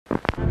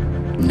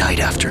Night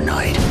after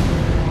night,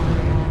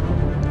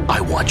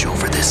 I watch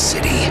over this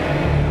city.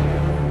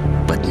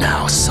 But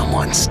now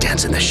someone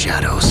stands in the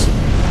shadows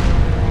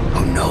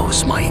who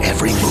knows my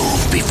every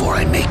move before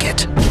I make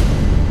it.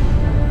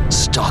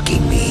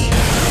 Stalking me.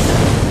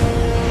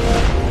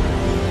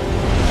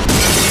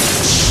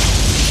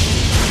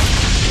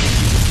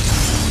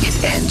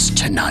 It ends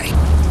tonight.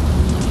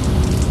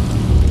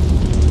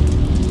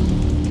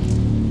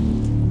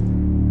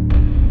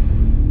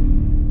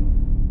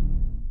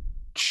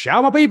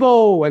 Ciao, my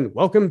people, and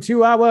welcome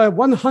to our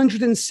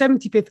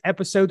 175th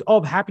episode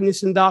of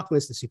Happiness and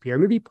Darkness, the superhero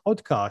movie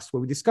podcast,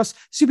 where we discuss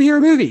superhero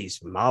movies,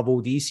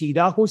 Marvel, DC,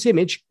 Dark Horse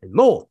Image, and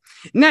more.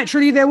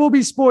 Naturally, there will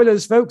be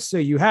spoilers, folks, so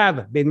you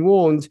have been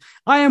warned.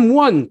 I am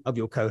one of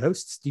your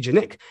co-hosts, DJ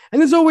Nick,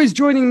 and as always,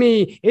 joining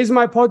me is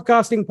my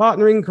podcasting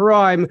partner in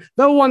crime,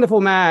 the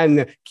wonderful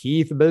man,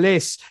 Keith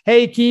Bliss.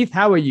 Hey, Keith,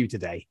 how are you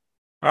today?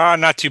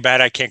 Not too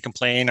bad. I can't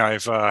complain.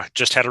 I've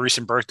just had a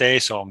recent birthday,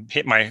 so I'm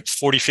hitting my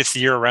 45th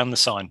year around the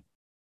sun.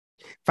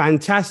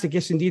 Fantastic.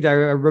 Yes, indeed. I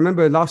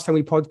remember last time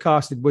we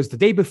podcasted was the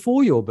day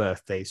before your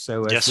birthday.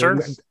 So yes, sir.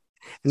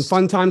 And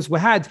fun times were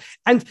had.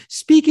 And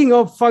speaking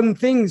of fun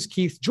things,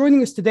 Keith,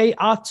 joining us today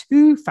are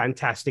two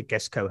fantastic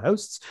guest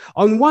co-hosts.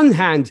 On one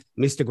hand,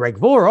 Mr. Greg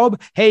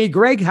Vorob. Hey,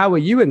 Greg, how are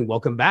you? And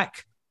welcome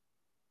back.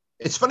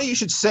 It's funny you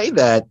should say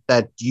that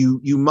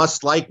you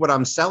must like what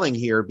I'm selling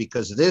here,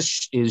 because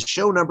this is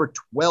show number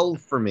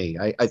 12 for me.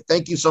 I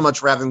thank you so much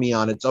for having me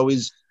on. It's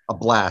always a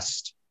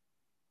blast.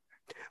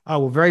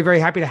 Oh, we're very,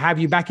 very happy to have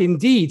you back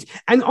indeed.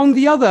 And on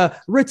the other,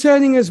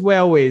 returning as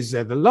well is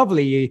the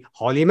lovely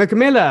Holly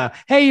McMillan.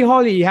 Hey,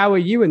 Holly, how are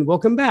you? And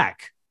welcome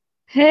back.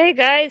 Hey,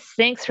 guys.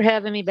 Thanks for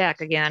having me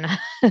back again.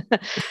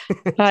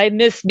 I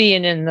miss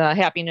being in the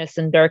Happiness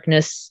and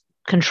Darkness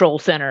Control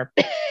Center.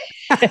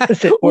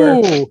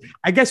 Ooh,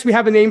 I guess we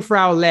have a name for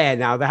our lair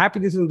now, the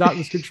Happiness and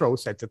Darkness Control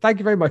Center. Thank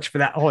you very much for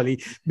that,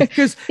 Holly.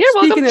 Because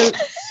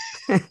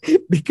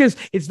because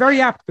it's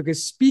very apt,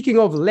 because speaking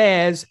of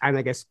lairs and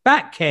I guess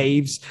bat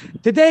caves,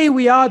 today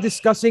we are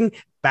discussing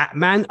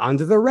Batman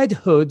Under the Red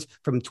Hood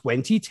from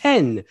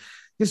 2010.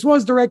 This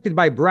was directed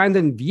by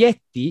Brandon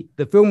Vietti.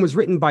 The film was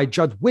written by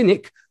Judd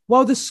Winnick,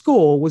 while the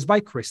score was by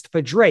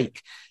Christopher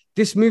Drake.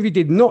 This movie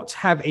did not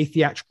have a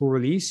theatrical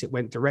release. It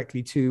went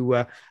directly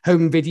to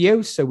home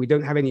video, so we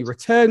don't have any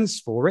returns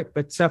for it.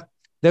 But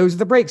those are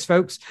the breaks,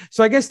 folks.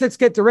 So I guess let's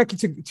get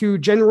directly to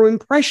general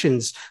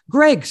impressions.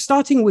 Greg,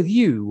 starting with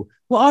you,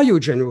 what are your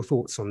general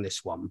thoughts on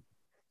this one?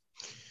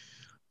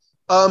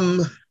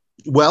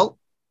 Well,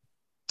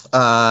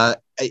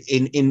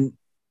 in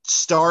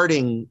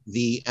starting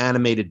the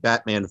animated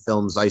Batman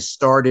films, I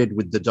started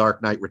with The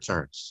Dark Knight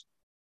Returns.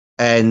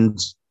 And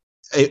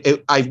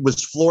I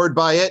was floored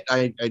by it.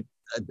 I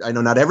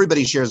know not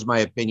everybody shares my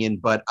opinion,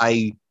 but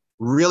I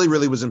really,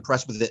 really was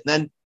impressed with it. And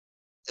then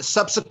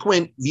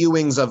subsequent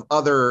viewings of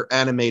other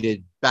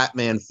animated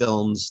Batman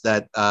films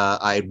that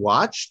I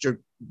watched, or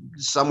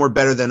some were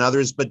better than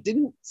others, but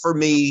didn't, for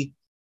me,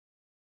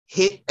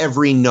 hit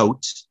every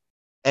note.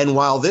 And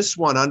while this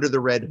one, Under the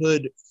Red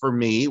Hood, for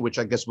me, which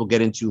I guess we'll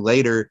get into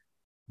later,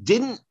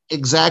 didn't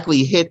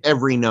exactly hit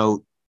every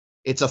note,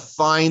 it's a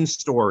fine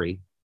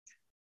story.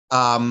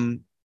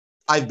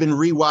 I've been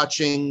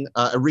rewatching,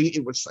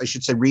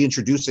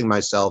 reintroducing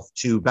myself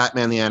to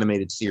Batman the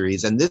Animated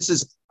Series. And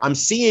I'm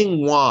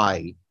seeing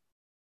why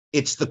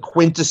it's the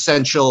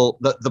quintessential,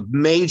 the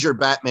major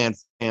Batman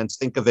fans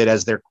think of it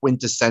as their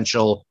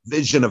quintessential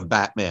vision of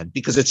Batman,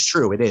 because it's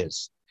true, it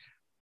is.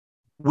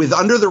 With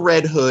Under the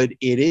Red Hood,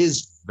 it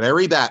is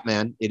very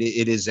Batman.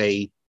 It is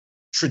a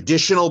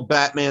traditional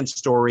Batman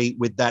story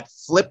with that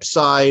flip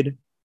side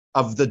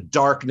of the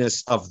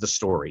darkness of the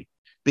story.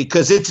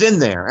 Because it's in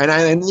there. And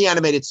in the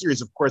animated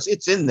series, of course,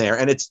 it's in there.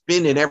 And it's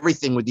been in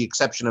everything with the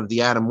exception of the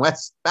Adam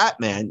West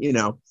Batman,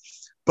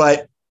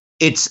 But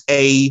it's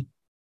a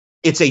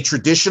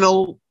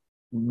traditional,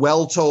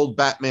 well-told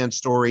Batman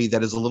story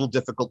that is a little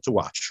difficult to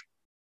watch.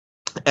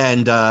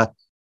 And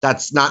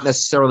that's not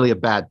necessarily a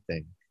bad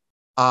thing.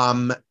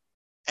 And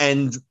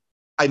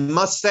I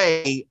must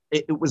say,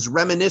 it was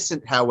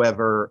reminiscent,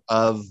 however,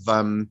 of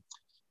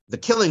The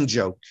Killing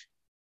Joke,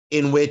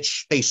 in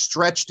which they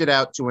stretched it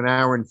out to an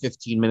hour and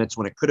 15 minutes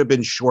when it could have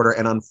been shorter.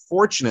 And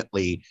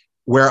unfortunately,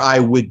 where I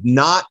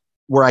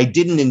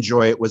didn't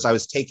enjoy it was I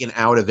was taken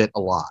out of it a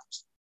lot.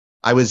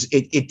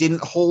 It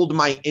didn't hold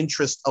my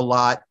interest a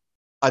lot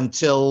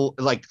until,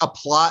 like, a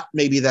plot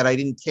maybe that I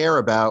didn't care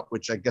about,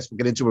 which I guess we'll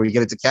get into when we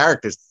get into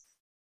characters,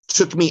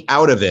 took me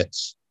out of it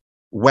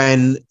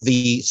when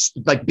the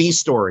B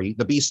story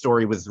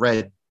with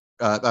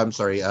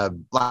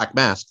Black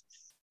Mask.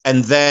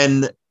 And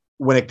then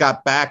when it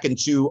got back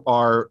into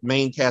our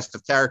main cast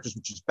of characters,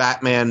 which is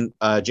Batman,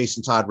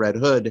 Jason Todd, Red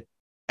Hood,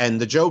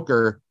 and the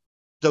Joker,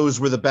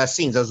 those were the best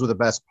scenes. Those were the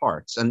best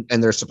parts. And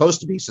they're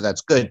supposed to be, so that's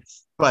good.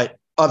 But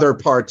other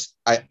parts,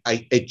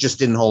 it just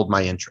didn't hold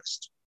my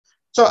interest.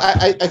 So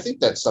I think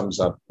that sums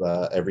up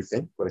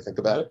everything, what I think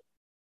about it.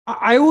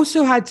 I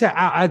also had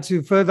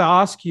to further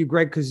ask you,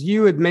 Greg, because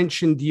you had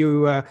mentioned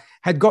you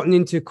had gotten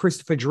into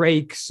Christopher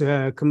Drake's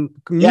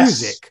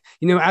music,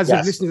 as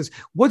of listeners.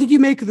 What did you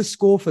make of the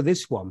score for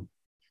this one?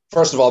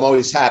 First of all, I'm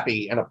always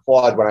happy and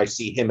applaud when I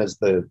see him as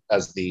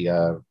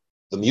the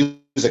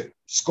music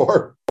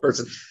score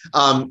person.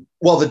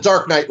 Well, The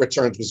Dark Knight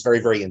Returns was very,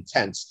 very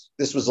intense.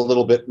 This was a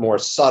little bit more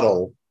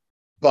subtle,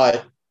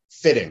 but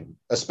fitting,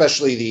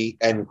 especially the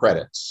end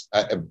credits.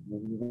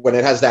 When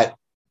it has that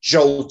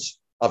jolt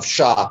of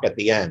shock at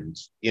the end,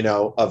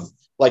 of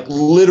like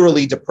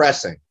literally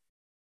depressing.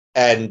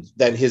 And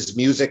then his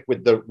music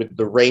with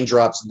the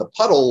raindrops in the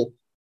puddle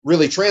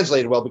really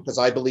translated well, because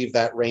I believe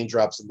that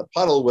raindrops in the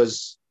puddle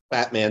was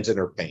Batman's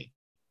inner pain,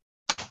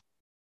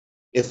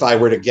 if I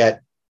were to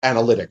get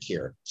analytic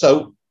here.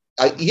 So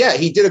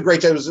he did a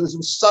great job. It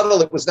was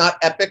subtle. It was not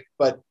epic,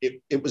 but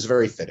it was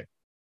very fitting.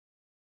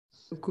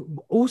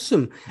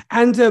 Awesome.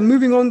 And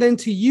moving on then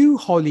to you,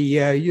 Holly,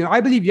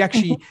 I believe you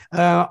actually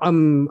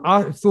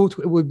I thought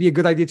it would be a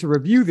good idea to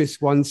review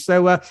this one.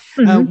 So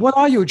what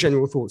are your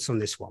general thoughts on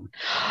this one?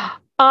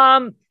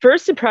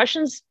 First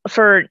impressions,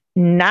 for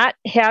not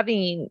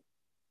having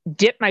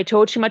dipped my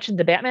toe too much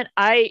into Batman,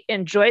 I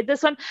enjoyed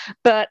this one,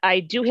 but I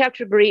do have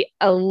to agree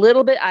a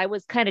little bit. I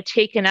was kind of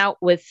taken out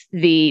with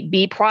the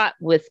B plot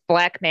with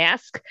Black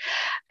Mask,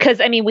 because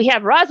we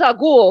have Ra's al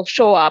Ghul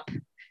show up,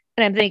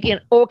 and I'm thinking,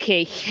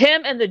 okay,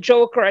 him and the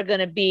Joker are going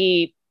to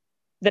be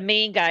the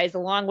main guys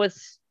along with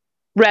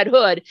Red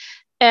Hood.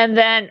 And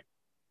then,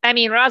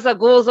 Ra's al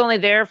Ghul's only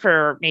there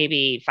for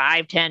maybe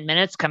 5-10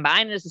 minutes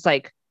combined. And it's just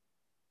like,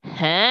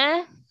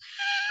 huh?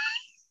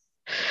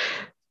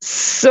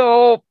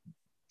 So,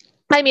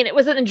 it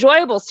was an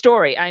enjoyable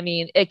story.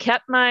 It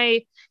kept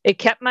my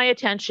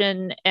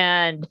attention,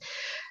 and,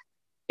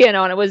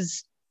 and it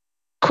was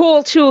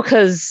cool too,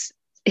 because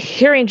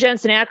hearing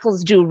Jensen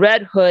Ackles do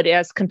Red Hood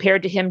as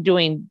compared to him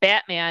doing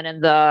Batman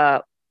and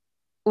the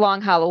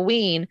Long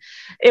Halloween,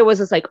 it was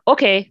just like,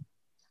 okay,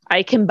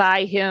 I can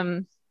buy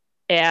him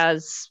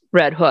as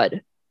Red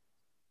Hood.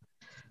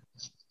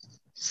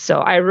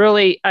 So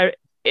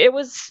it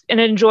was an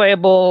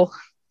enjoyable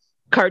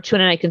cartoon,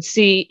 and I can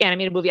see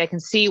animated movie. I can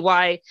see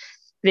why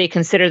they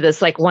consider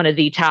this like one of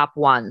the top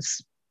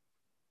ones.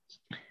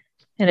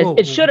 And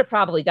it should have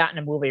probably gotten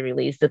a movie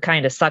release. It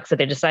kind of sucks that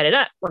they decided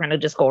we're going to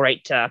just go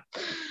right to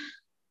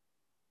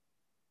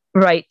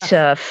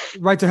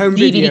home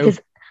video.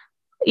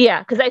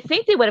 Because I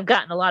think they would have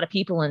gotten a lot of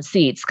people in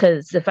seats.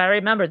 Because if I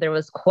remember, there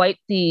was quite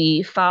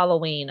the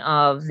following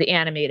of the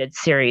animated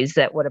series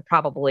that would have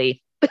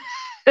probably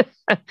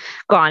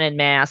gone in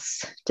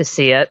mass to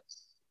see it.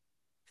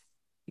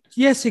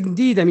 Yes,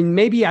 indeed.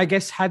 Maybe, I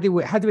guess, had they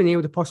been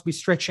able to possibly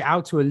stretch it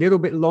out to a little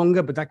bit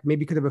longer, but that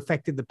maybe could have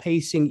affected the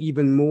pacing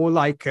even more,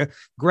 like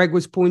Greg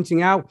was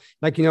pointing out.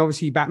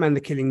 Obviously, Batman the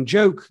Killing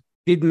Joke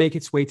did make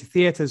its way to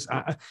theaters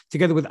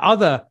together with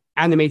other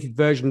animated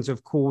versions,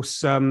 of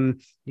course. But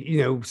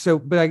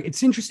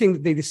it's interesting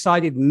that they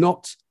decided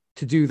not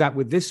to do that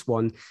with this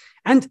one.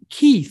 And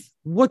Keith,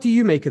 what do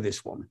you make of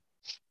this one?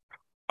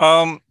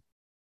 I'm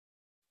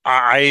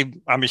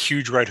a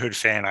huge Red Hood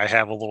fan. I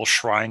have a little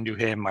shrine to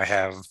him. I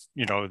have,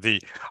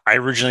 I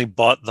originally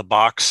bought the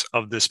box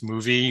of this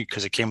movie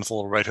because it came with a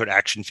little Red Hood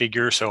action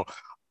figure. So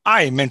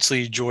I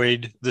immensely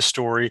enjoyed the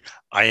story.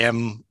 I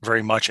am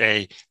very much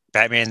a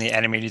Batman the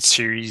Animated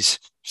Series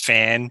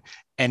fan,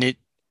 and it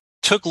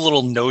took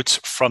little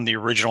notes from the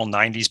original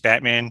 90s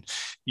Batman.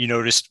 You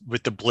noticed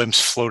with the blimps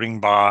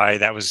floating by,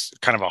 that was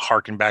kind of a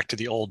harken back to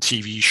the old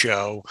TV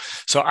show.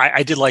 So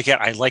I did like it.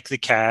 I like the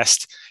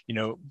cast.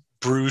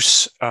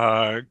 Bruce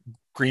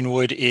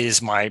Greenwood is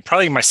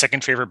probably my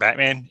second favorite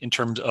Batman in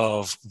terms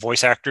of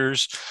voice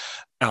actors.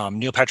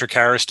 Neil Patrick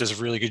Harris does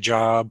a really good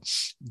job.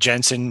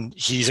 Jensen,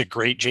 he's a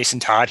great Jason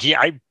Todd.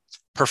 I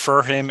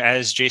prefer him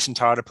as Jason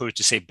Todd opposed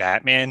to, say,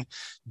 Batman,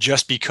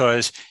 just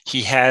because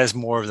he has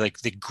more of like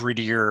the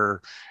grittier,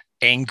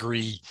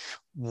 angry,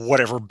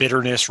 whatever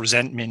bitterness,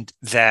 resentment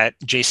that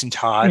Jason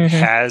Todd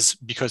has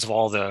because of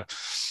all the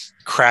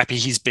crappy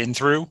he's been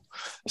through.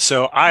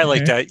 So I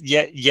like that.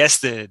 Yes,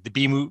 the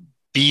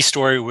B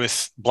story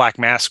with Black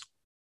Mask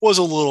was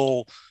a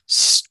little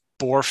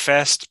spore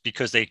fest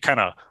because they kind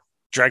of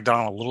dragged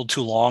on a little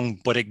too long,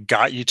 but it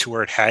got you to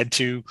where it had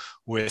to,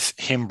 with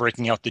him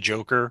breaking out the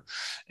Joker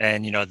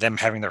and, them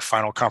having their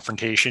final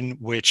confrontation,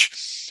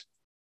 which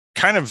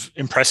kind of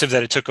impressive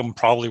that it took them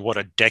probably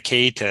a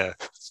decade to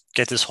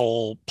get this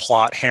whole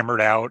plot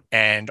hammered out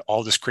and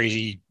all this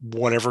crazy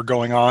whatever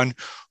going on.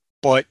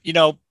 But,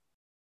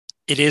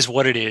 it is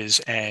what it is.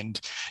 And,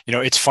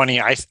 it's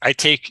funny. I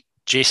take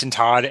Jason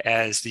Todd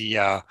as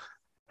the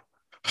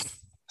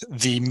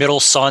middle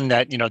son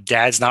that,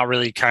 dad's not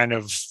really kind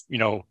of,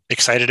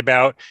 excited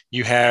about.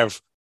 You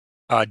have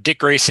Dick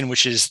Grayson,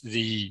 which is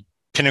the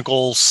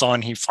pinnacle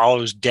son. He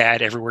follows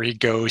dad everywhere he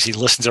goes. He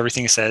listens to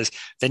everything he says.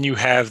 Then you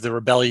have the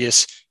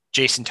rebellious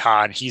Jason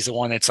Todd. He's the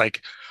one that's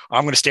like,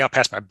 I'm going to stay out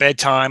past my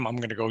bedtime. I'm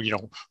going to go,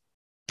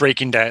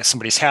 break into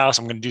somebody's house.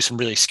 I'm going to do some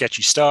really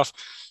sketchy stuff.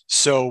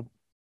 So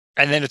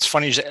And then it's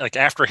funny, like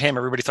after him,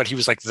 everybody thought he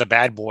was like the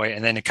bad boy,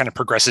 and then it kind of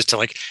progresses to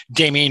like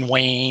Damian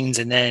Wayans,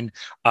 and then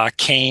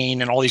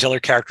Kane, and all these other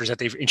characters that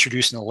they've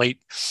introduced in the late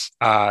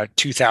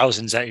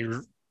 2000s that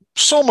are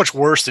so much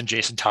worse than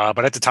Jason Todd.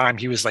 But at the time,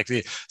 he was like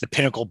the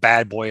pinnacle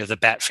bad boy of the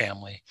Bat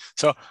family.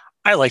 So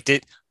I liked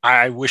it.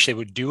 I wish they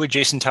would do a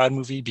Jason Todd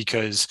movie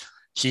because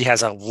he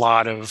has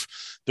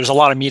there's a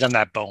lot of meat on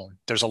that bone.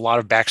 There's a lot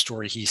of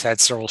backstory. He's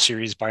had several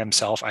series by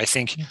himself. I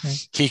think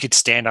he could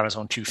stand on his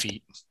own 2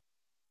 feet.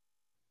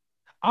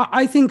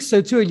 I think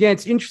so too. Yeah,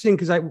 it's interesting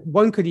because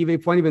one could even,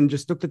 if one even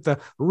just looked at the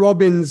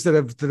Robins that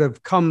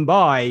have come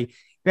by,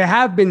 there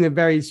have been a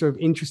very sort of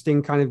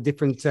interesting kind of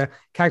different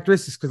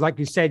characteristics. Because, like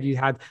you said, you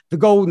had the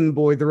Golden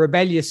Boy, the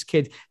rebellious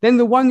kid, then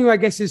the one who I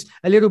guess is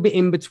a little bit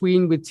in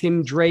between with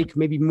Tim Drake,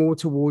 maybe more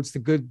towards the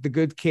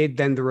good kid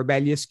than the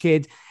rebellious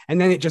kid, and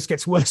then it just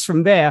gets worse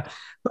from there.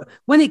 But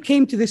when it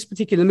came to this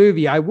particular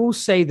movie, I will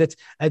say that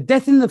A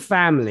Death in the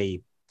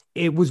Family,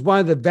 it was one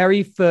of the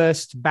very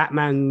first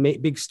Batman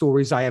big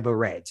stories I ever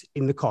read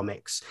in the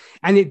comics.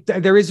 And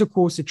there is, of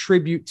course, a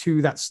tribute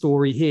to that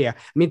story here.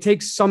 I mean, it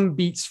takes some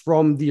beats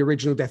from the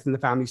original Death in the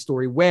Family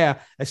story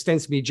where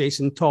ostensibly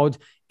Jason Todd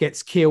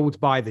gets killed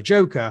by the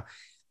Joker.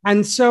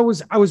 And so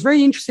I was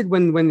very interested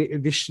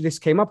when this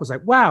came up. I was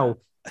like, wow,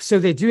 so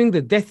they're doing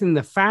the Death in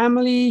the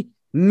Family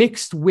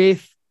mixed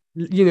with,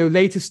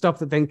 later stuff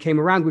that then came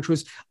around, which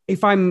was,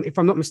 if I'm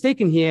not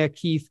mistaken here,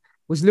 Keith,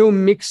 was a little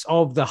mix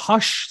of the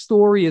Hush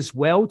story as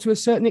well to a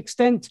certain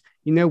extent,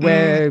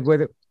 where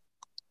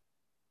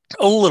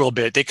a little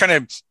bit. They kind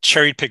of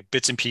cherry pick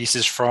bits and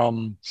pieces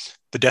from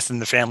the Death in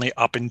the Family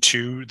up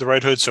into the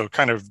Red Hood. So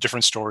kind of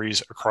different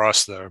stories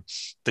across the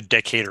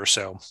decade or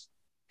so.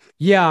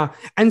 Yeah.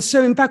 And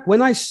so in fact,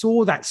 when I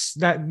saw that,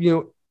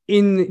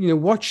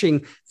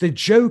 watching the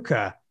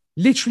Joker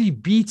literally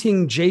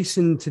beating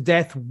Jason to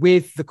death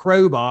with the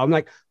crowbar, I'm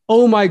like,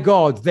 oh my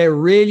God, they're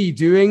really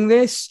doing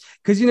this?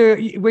 Because,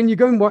 when you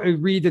go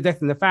and read The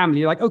Death in the Family,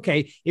 you're like,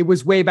 okay, it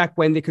was way back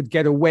when they could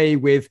get away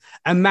with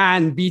a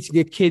man beating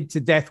a kid to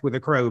death with a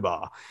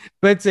crowbar.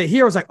 But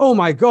here I was like, oh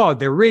my God,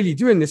 they're really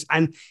doing this.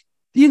 And,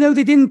 they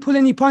didn't pull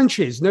any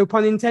punches, no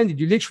pun intended.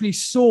 You literally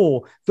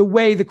saw the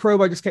way the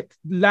crowbar just kept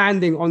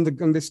landing on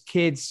this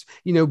kid's,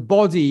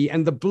 body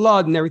and the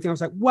blood and everything. I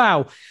was like,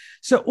 wow.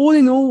 So all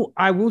in all,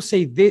 I will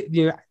say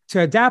that, to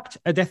adapt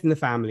A Death in the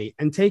Family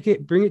and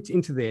bring it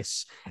into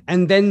this,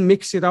 and then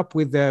mix it up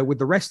with the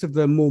rest of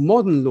the more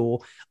modern lore,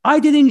 I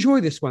did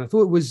enjoy this one. I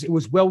thought it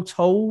was well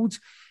told.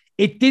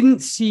 It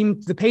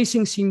the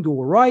pacing seemed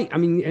all right. I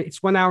mean,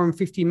 it's 1 hour and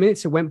 15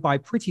 minutes. It went by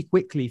pretty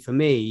quickly for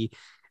me.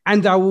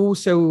 And I will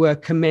also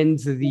commend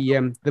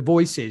the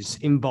voices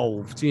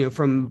involved,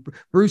 from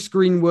Bruce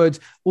Greenwood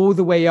all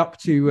the way up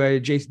to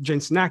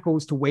Jensen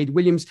Ackles to Wade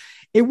Williams.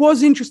 It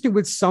was interesting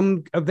with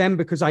some of them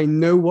because I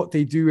know what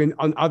they do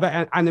on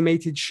other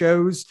animated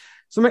shows.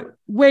 So I'm like,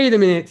 wait a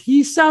minute,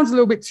 he sounds a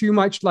little bit too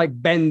much like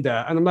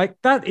Bender. And I'm like,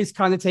 that is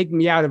kind of taking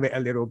me out of it a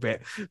little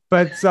bit.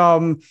 But,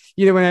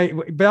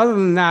 but other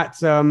than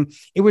that,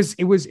 it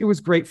was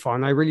great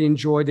fun. I really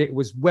enjoyed it. It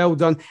was well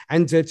done.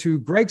 And to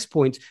Greg's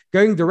point,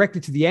 going directly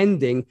to the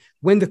ending,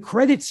 when the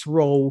credits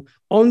roll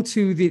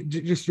onto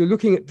you're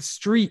looking at the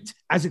street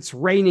as it's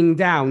raining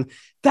down,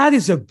 that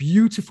is a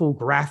beautiful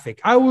graphic.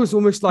 I was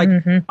almost like,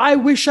 I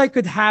wish I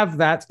could have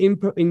that in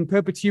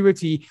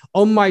perpetuity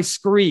on my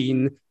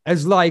screen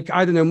as like,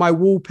 I don't know, my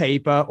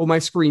wallpaper or my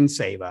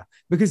screensaver,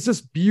 because it's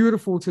just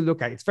beautiful to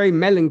look at. It's very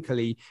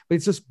melancholy, but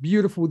it's just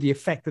beautiful, the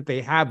effect that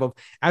they have of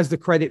as the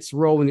credits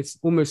roll and it's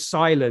almost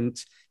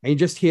silent and you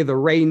just hear the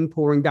rain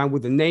pouring down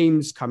with the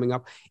names coming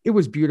up. It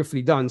was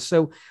beautifully done.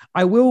 So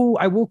I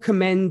will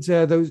commend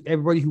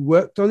everybody who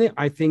worked on it.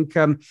 I think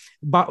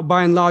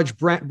by and large,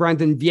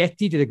 Brandon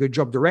Vietti did a good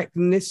job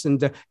directing this, and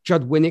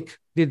Judd Winnick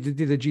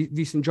did a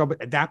decent job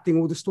at adapting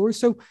all the stories.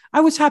 So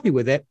I was happy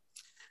with it.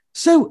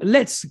 So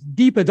let's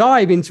deeper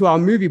dive into our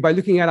movie by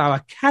looking at our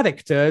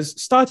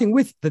characters, starting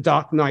with the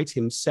Dark Knight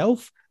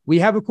himself. We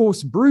have, of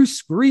course,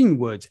 Bruce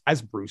Greenwood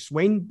as Bruce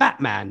Wayne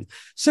Batman.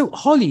 So,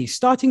 Holly,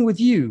 starting with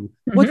you,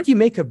 what did you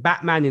make of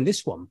Batman in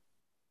this one?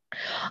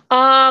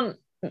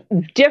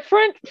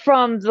 Different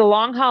from The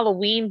Long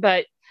Halloween,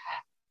 but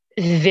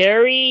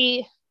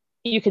you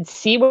could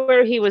see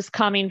where he was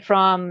coming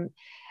from,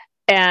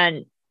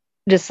 and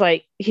just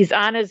like he's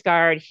on his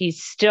guard.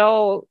 He's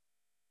still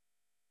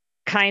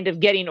kind of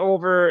getting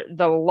over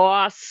the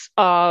loss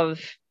of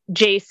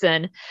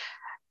Jason.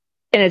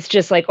 And it's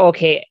just like,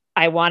 okay,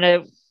 I want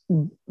to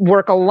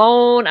work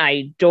alone.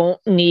 I don't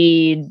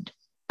need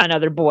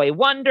another boy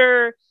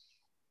wonder.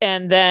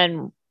 And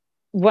then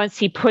once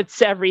he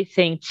puts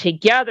everything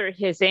together,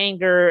 his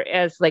anger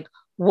as like,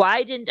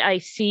 why didn't I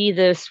see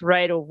this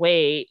right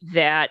away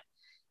that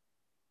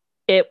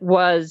it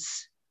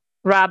was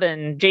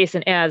Robin,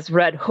 Jason as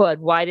Red Hood?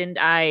 Why didn't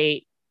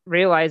I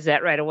realize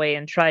that right away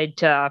and tried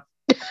to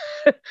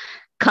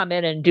come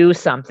in and do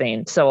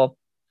something? So,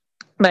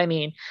 I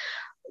mean,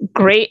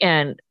 great.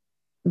 And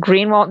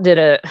Greenwald did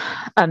an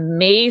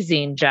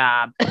amazing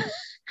job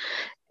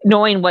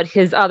knowing what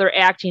his other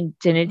acting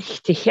did,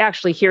 to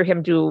actually hear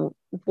him do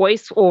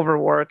voiceover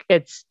work,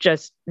 it's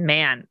just,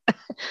 man,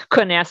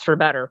 couldn't ask for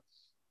better.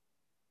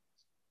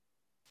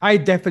 I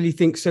definitely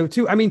think so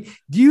too. I mean,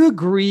 do you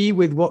agree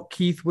with what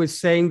Keith was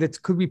saying,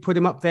 that could we put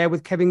him up there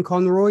with Kevin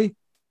Conroy?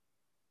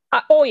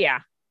 Oh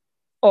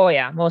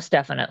yeah, most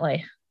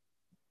definitely.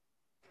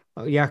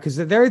 Oh, yeah, because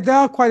there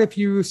are quite a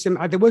few.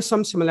 There were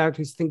some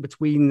similarities, I think,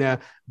 between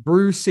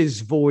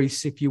Bruce's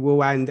voice, if you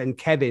will, and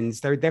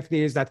Kevin's. There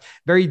definitely is that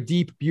very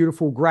deep,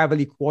 beautiful,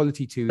 gravelly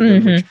quality to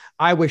them, which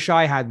I wish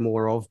I had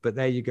more of. But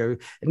there you go.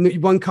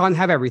 One can't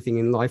have everything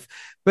in life.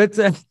 But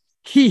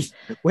Keith,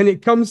 when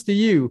it comes to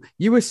you,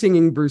 you were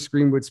singing Bruce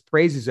Greenwood's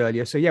praises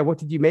earlier. So yeah, what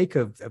did you make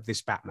of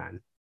this Batman?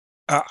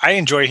 I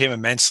enjoy him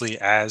immensely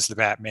as the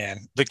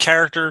Batman. The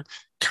character,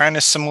 kind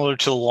of similar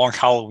to The Long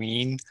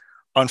Halloween,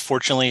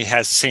 unfortunately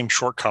has the same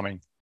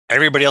shortcoming.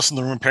 Everybody else in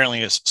the room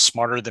apparently is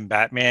smarter than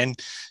Batman.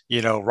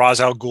 You know,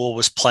 Ra's al Ghul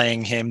was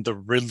playing him,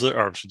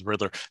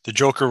 the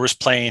Joker was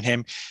playing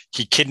him.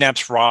 He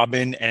kidnaps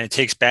Robin, and it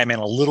takes Batman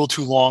a little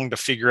too long to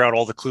figure out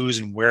all the clues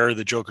and where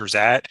the Joker's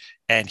at.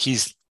 And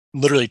he's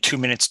literally 2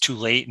 minutes too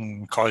late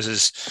and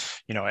causes,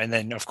 and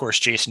then of course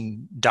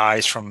Jason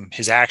dies from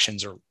his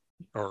actions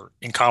or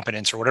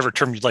incompetence or whatever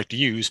term you'd like to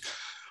use.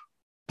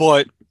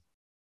 But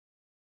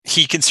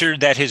he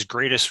considered that his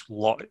greatest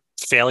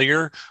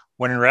failure,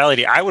 when in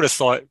reality, I would have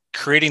thought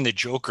creating the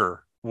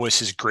Joker was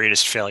his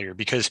greatest failure,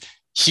 because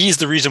he's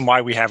the reason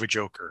why we have a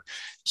Joker.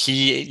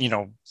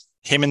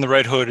 Him and the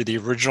Red Hood, the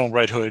original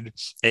Red Hood,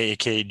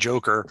 aka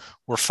Joker,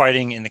 were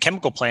fighting in the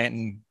chemical plant,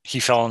 and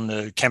he fell in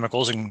the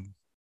chemicals and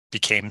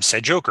became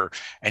said Joker.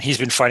 And he's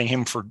been fighting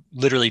him for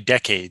literally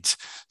decades.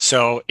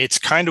 So it's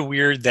kind of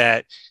weird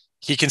that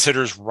he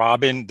considers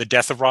the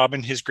death of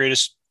Robin, his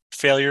greatest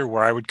failure,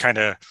 where I would kind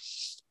of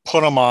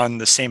put him on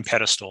the same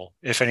pedestal,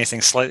 if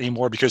anything, slightly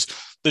more, because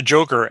the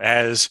Joker,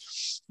 as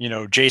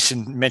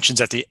Jason mentions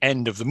at the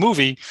end of the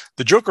movie,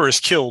 the Joker has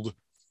killed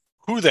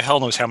who the hell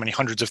knows how many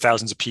hundreds of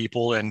thousands of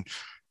people and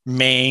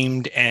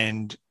maimed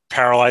and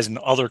paralyzed and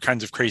other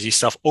kinds of crazy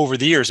stuff over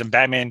the years. And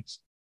Batman,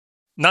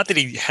 not that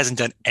he hasn't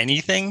done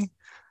anything,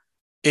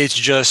 it's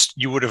just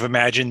you would have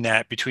imagined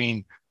that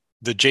between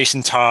the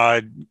Jason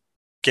Todd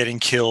getting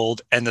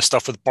killed and the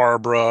stuff with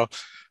Barbara,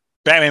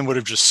 Batman would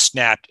have just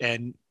snapped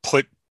and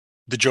put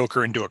the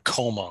Joker into a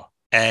coma,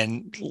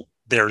 and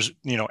there's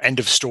end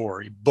of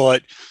story.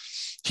 But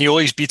he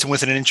always beats him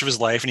within an inch of his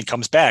life, and he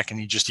comes back, and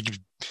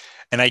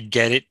and I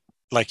get it,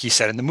 like he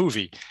said in the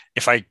movie,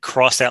 if I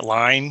cross that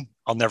line,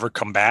 I'll never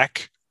come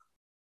back.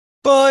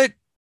 But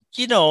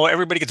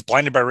everybody gets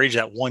blinded by rage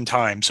at one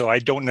time, so I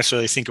don't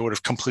necessarily think it would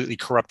have completely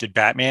corrupted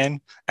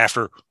Batman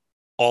after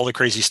all the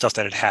crazy stuff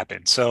that had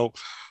happened. So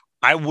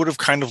I would have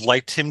kind of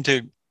liked him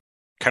to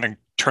kind of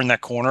turn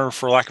that corner,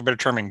 for lack of a better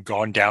term, and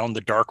gone down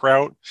the dark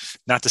route.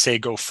 Not to say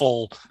go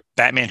full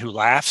Batman Who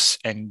Laughs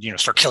and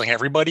start killing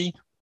everybody,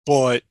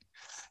 but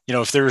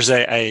if there's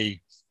a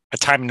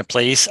time and a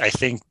place, I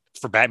think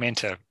for Batman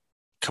to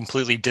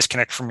completely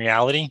disconnect from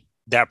reality,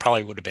 that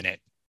probably would have been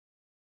it.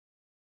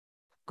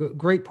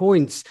 Great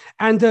points.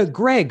 And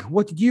Greg,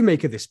 what did you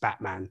make of this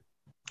Batman?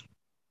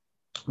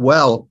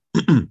 Well,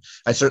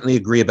 I certainly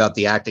agree about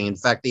the acting. In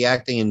fact, the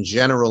acting in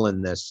general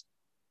in this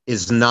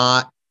is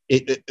not.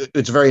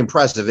 It's very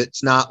impressive.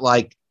 It's not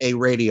like a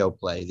radio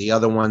play. The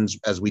other ones,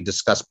 as we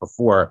discussed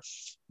before,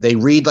 they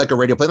read like a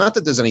radio play. Not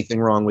that there's anything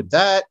wrong with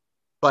that,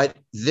 but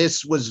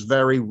this was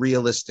very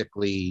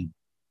realistically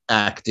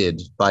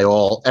acted by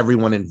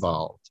everyone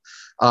involved.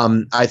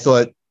 I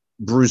thought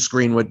Bruce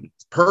Greenwood,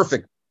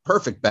 perfect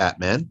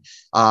Batman.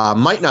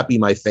 Might not be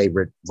my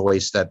favorite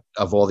voice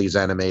of all these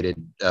animated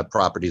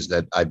properties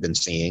that I've been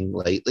seeing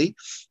lately,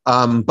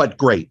 but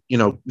great.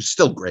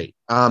 Still great.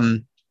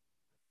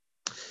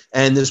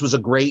 And this was a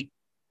great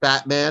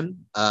Batman,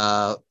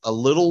 a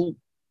little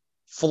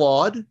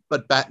flawed,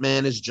 but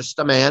Batman is just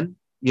a man,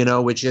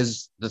 which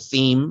is the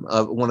theme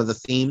of one of the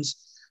themes.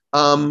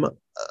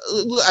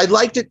 I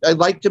liked it. I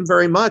liked him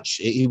very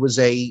much. He was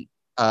he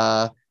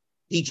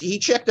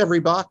checked every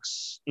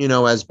box,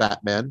 as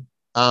Batman.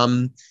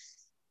 The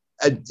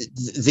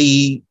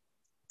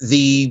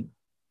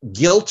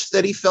guilt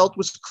that he felt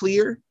was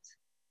clear,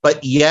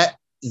 but yet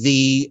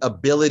the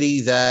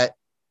ability that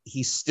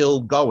he's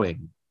still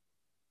going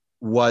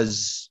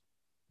was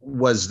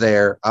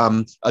there.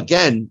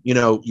 Again,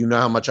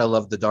 how much I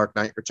love The Dark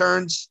Knight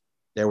Returns.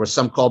 There were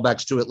some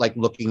callbacks to it, like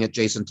looking at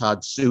Jason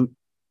Todd's suit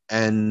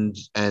and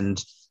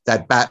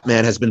that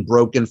Batman has been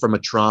broken from a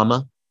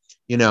trauma,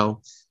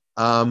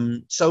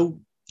 So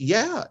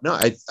yeah, no,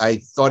 I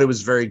thought it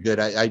was very good.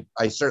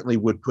 I certainly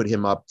would put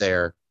him up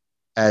there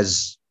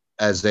as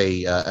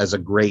a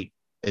great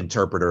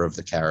interpreter of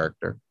the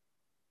character.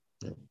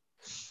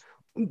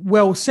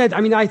 Well said. I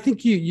mean, I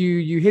think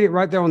you hit it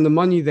right there on the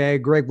money there,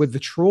 Greg, with the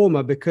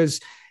trauma, because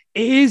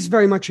it is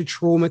very much a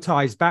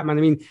traumatized Batman.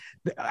 I mean,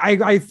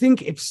 I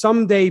think if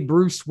someday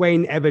Bruce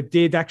Wayne ever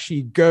did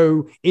actually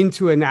go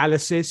into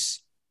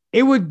analysis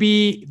it would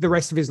be the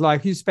rest of his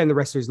life. He'd spend the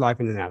rest of his life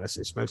in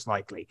analysis, most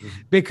likely,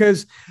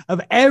 because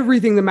of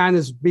everything the man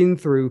has been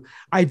through.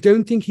 I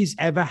don't think he's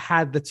ever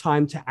had the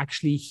time to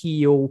actually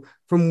heal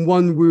from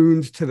one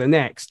wound to the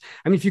next.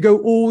 I mean, if you go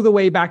all the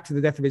way back to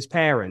the death of his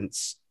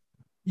parents,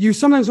 you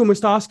sometimes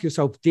almost ask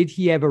yourself, did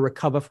he ever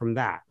recover from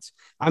that?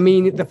 I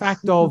mean, the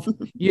fact of,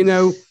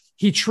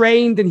 he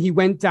trained and he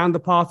went down the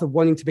path of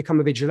wanting to become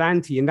a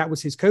vigilante, and that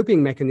was his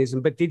coping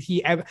mechanism. But did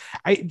he ever?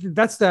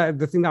 That's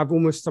the thing that I've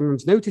almost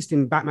sometimes noticed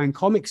in Batman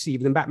comics,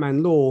 even in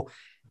Batman lore.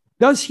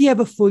 Does he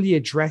ever fully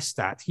address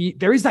that?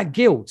 There is that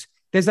guilt.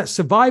 There's that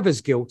survivor's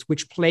guilt,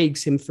 which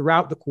plagues him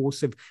throughout the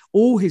course of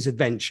all his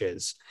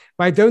adventures.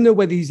 But I don't know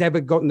whether he's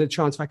ever gotten the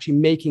chance of actually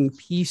making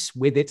peace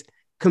with it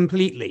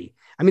completely.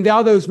 I mean, there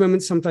are those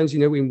moments sometimes,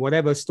 in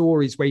whatever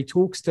stories where he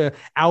talks to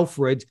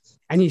Alfred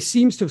and he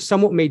seems to have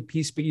somewhat made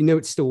peace, but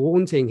it's still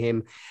haunting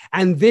him.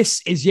 And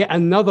this is yet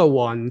another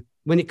one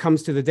when it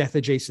comes to the death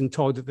of Jason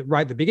Todd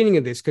right at the beginning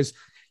of this, because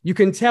you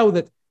can tell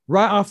that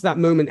right after that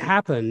moment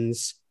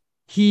happens,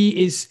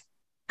 he's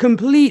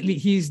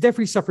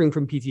definitely suffering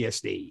from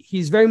PTSD.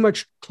 He's very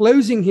much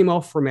closing him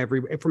off from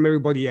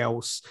everybody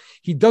else.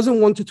 He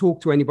doesn't want to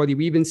talk to anybody.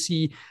 We even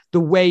see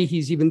the way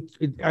he's even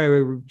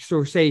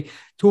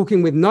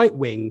talking with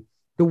Nightwing,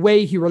 the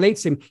way he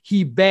relates to him.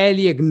 He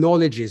barely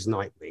acknowledges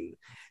Nightwing.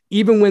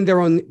 Even when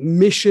they're on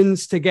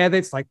missions together,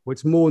 it's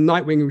more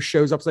Nightwing who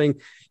shows up saying,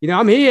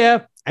 I'm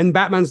here. And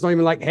Batman's not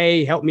even like,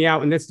 hey, help me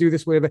out and let's do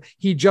this, whatever.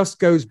 He just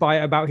goes by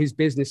about his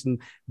business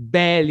and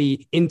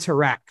barely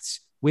interacts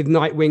with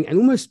Nightwing and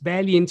almost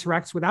barely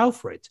interacts with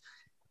Alfred.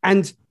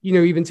 And,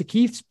 even to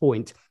Keith's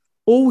point,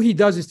 all he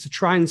does is to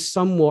try and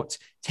somewhat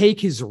take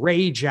his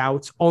rage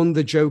out on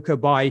the Joker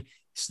by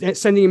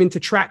sending him into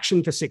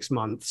traction for 6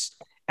 months.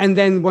 And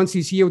then once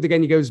he's healed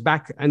again, he goes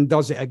back and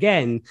does it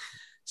again.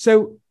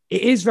 So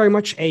it is very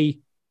much a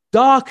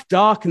dark,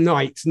 dark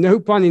night, no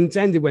pun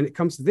intended, when it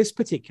comes to this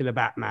particular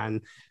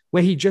Batman,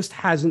 where he just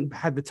hasn't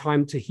had the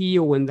time to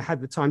heal and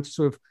had the time to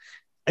sort of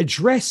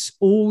address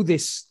all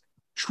this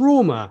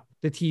trauma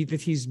that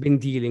he's been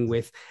dealing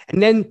with.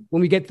 And then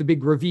when we get the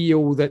big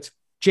reveal that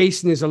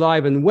Jason is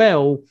alive and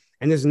well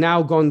and has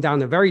now gone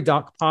down a very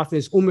dark path and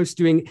is almost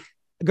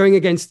going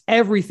against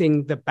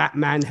everything that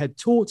Batman had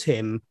taught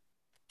him,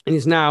 and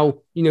is now,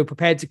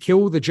 prepared to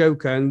kill the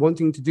Joker and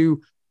wanting to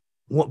do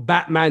what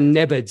Batman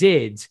never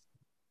did,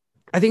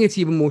 I think it's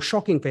even more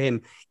shocking for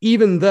him,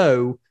 even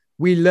though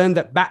we learned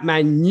that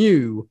Batman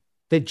knew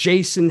that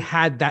Jason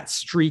had that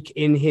streak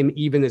in him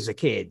even as a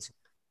kid.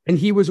 And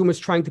he was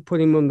almost trying to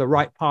put him on the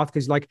right path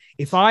because,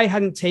 if I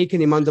hadn't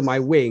taken him under my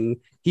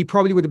wing, he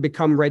probably would have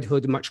become Red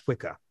Hood much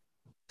quicker.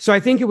 So I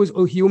think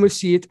he almost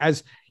see it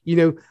as,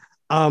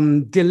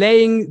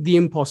 delaying the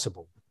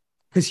impossible,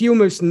 because he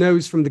almost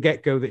knows from the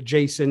get-go that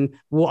Jason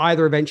will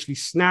either eventually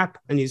snap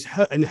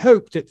and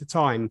hoped at the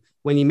time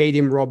when he made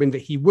him Robin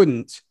that he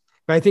wouldn't.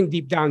 But I think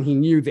deep down he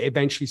knew that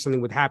eventually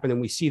something would happen.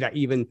 And we see that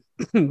even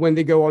when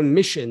they go on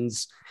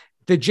missions,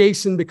 that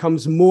Jason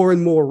becomes more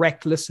and more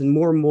reckless and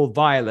more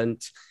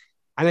violent.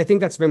 And I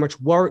think that's very much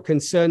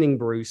concerning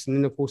Bruce. And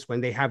then, of course, when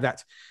they have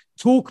that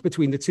talk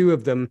between the two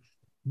of them,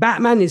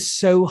 Batman is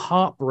so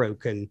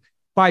heartbroken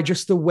by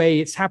just the way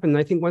it's happened. And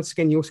I think, once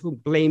again, he also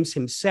blames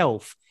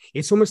himself.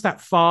 It's almost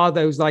that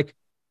father who's like,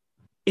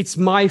 it's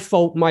my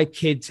fault my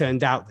kid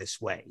turned out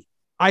this way.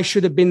 I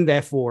should have been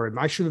there for him.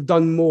 I should have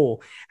done more.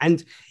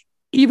 And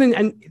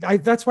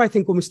that's why I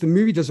think almost the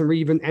movie doesn't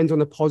really even end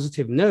on a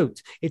positive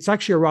note. It's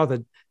actually a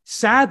rather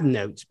sad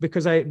note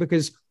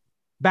because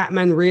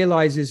Batman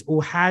realizes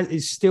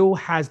still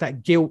has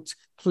that guilt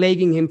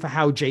plaguing him for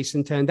how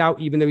Jason turned out,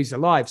 even though he's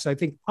alive. So I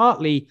think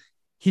partly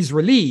he's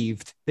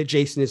relieved that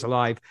Jason is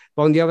alive,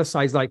 but on the other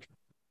side, it's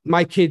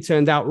my kid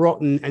turned out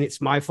rotten, and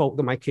it's my fault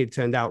that my kid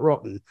turned out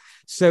rotten.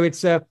 So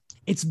it's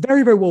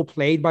very, very well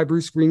played by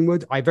Bruce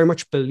Greenwood. I very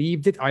much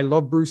believed it. I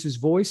love Bruce's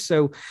voice.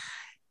 So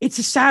it's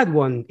a sad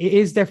one. It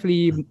is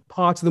definitely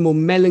part of the more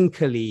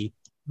melancholy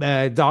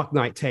Dark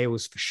Knight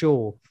tales for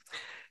sure.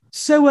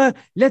 So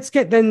let's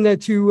get then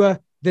to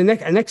the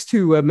next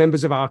two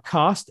members of our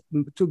cast.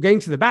 Going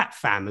to the Bat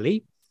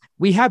family,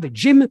 we have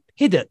Jim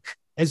Piddock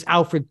as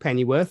Alfred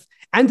Pennyworth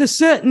and a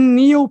certain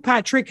Neil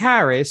Patrick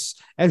Harris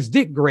as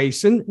Dick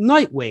Grayson,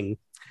 Nightwing.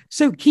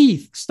 So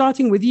Keith,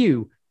 starting with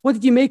you, what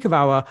did you make of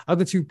our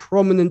other two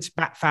prominent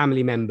Bat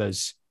family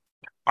members?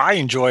 I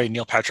enjoy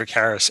Neil Patrick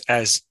Harris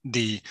as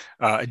the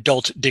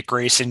adult Dick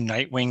Grayson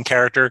Nightwing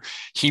character.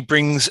 He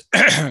brings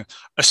a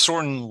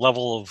certain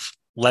level of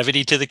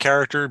levity to the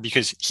character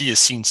because he has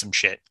seen some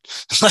shit.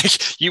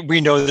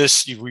 We know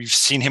this. We've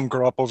seen him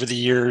grow up over the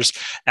years.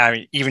 I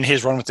mean, even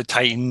his run with the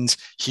Titans,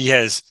 he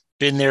has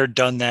been there,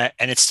 done that,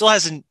 and it still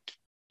hasn't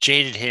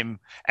jaded him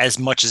as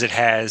much as it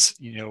has,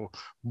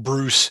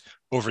 Bruce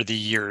over the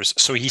years.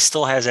 So he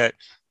still has that,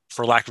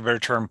 for lack of a better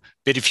term,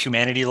 bit of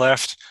humanity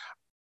left.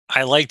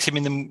 I liked him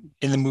in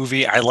the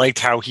movie. I liked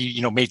how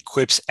he, made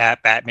quips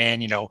at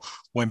Batman,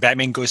 when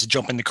Batman goes to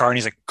jump in the car and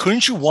he's like,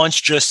 couldn't you once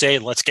just say,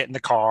 let's get in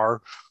the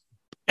car?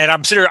 And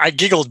I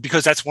giggled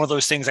because that's one of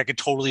those things I could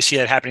totally see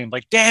that happening. I'm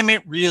like, damn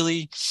it,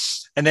 really?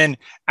 And then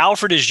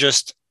Alfred is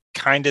just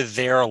kind of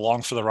there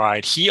along for the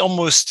ride. He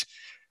gives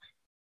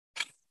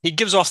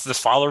off the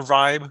father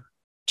vibe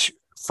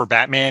for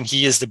Batman.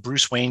 He is the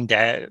Bruce Wayne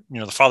dad,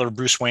 the father of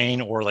Bruce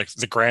Wayne, or like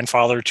the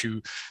grandfather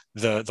to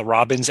the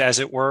Robins, as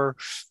it were.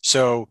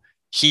 So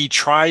he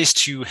tries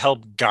to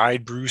help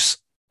guide Bruce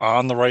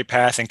on the right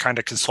path and kind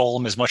of console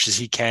him as much as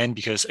he can,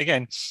 because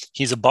again,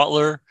 he's a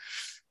butler.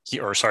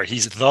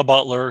 He's the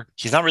butler.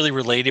 He's not really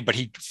related, but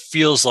he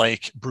feels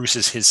like Bruce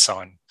is his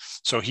son.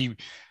 So he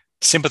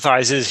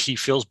sympathizes. He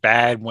feels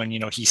bad when,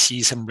 he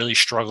sees him really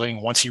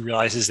struggling. Once he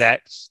realizes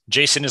that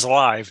Jason is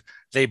alive,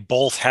 they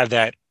both have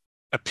that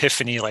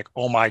epiphany, like,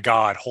 oh my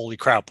God, holy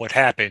crap, what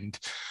happened?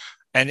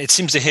 And it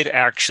seems to hit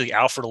actually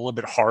Alfred a little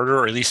bit harder,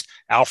 or at least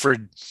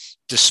Alfred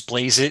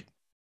displays it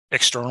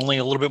externally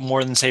a little bit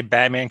more than, say,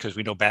 Batman, because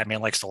we know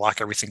Batman likes to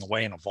lock everything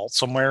away in a vault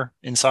somewhere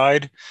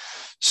inside.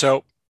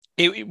 So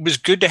it was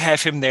good to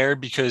have him there,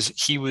 because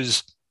he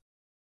was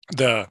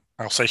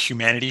I'll say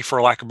humanity,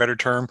 for lack of a better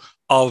term,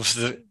 of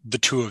the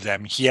two of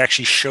them. He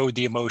actually showed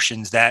the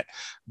emotions that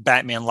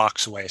Batman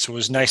locks away. So it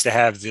was nice to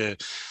have the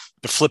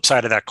flip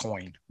side of that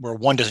coin, where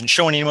one doesn't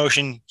show any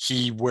emotion,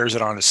 he wears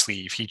it on his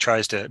sleeve. He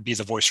tries to be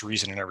the voice of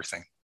reason and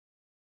everything.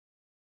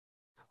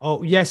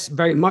 Oh, yes,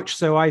 very much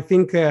so. I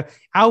think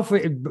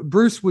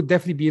Bruce would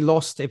definitely be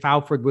lost if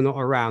Alfred were not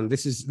around.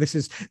 This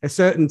is a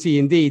certainty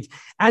indeed.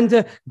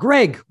 And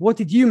Greg, what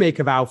did you make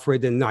of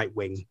Alfred and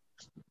Nightwing?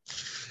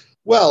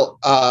 Well,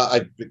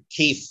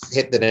 Keith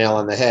hit the nail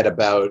on the head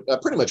about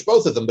pretty much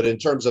both of them. But in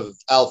terms of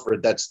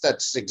Alfred,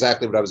 that's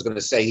exactly what I was going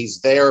to say. He's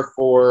there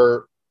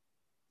for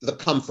the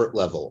comfort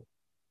level.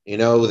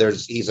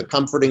 He's a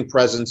comforting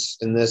presence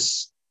in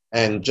this.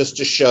 And just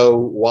to show,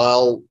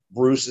 while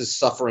Bruce is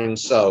suffering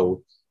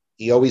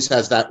he always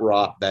has that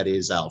rock that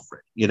is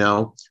Alfred.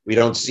 We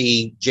don't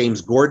see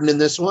James Gordon in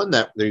this one.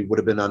 That would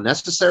have been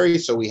unnecessary.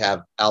 So we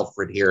have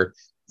Alfred here.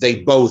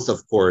 They both,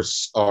 of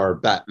course, are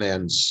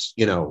Batman's,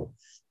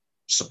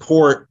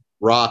 support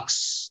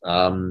rocks,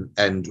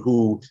 and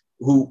who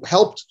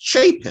helped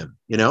shape him,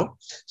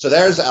 So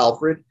there's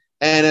Alfred.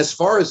 And as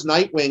far as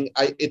Nightwing,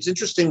 it's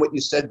interesting what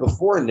you said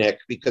before, Nick,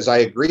 because I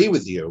agree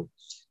with you,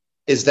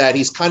 is that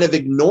he's kind of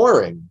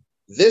ignoring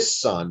this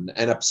son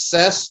and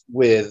obsessed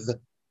with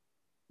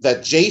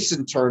that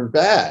Jason turned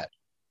bad.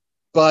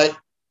 But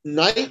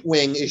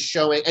Nightwing is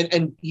showing,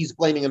 and he's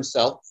blaming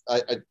himself,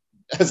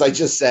 as I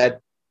just said,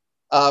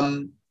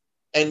 and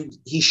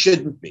he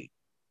shouldn't be,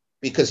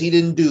 because he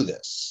didn't do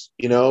this,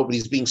 but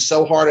he's being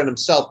so hard on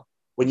himself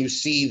when you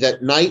see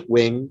that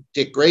Nightwing,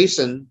 Dick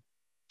Grayson,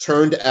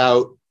 turned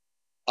out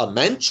a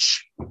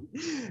mensch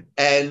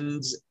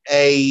and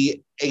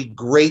a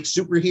great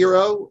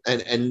superhero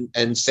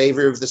and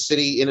savior of the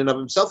city in and of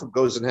himself, who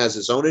goes and has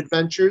his own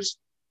adventures.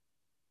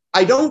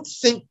 I don't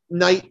think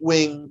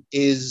Nightwing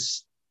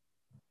is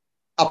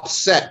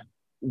upset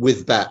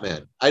with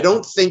Batman. I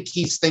don't think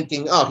he's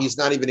thinking, oh, he's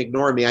not even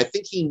ignoring me. I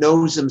think he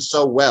knows him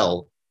so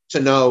well to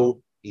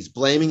know he's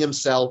blaming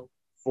himself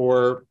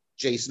for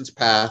Jason's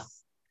path,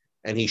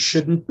 and he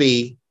shouldn't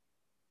be.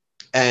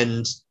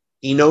 And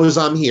he knows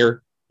I'm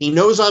here. He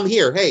knows I'm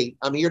here. Hey,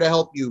 I'm here to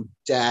help you,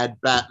 Dad,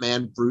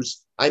 Batman,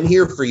 Bruce. I'm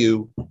here for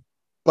you.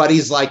 But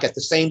he's like, at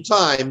the same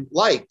time,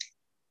 like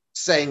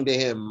saying to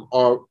him,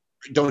 or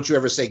don't you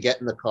ever say, get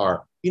in the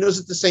car. He knows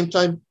at the same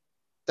time,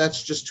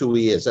 that's just who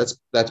he is.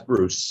 That's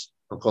Bruce.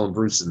 I'll call him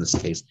Bruce in this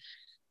case,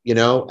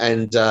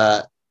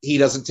 and he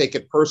doesn't take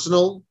it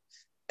personal.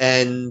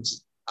 And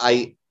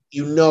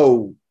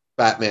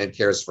Batman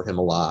cares for him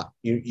a lot.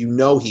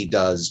 He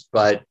does,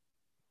 but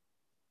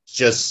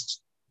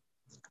just,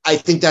 I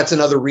think that's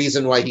another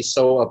reason why he's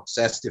so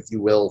obsessed, if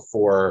you will,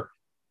 for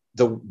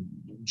the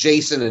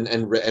Jason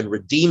and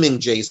redeeming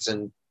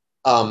Jason.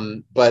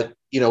 But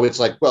it's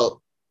like,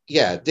 well,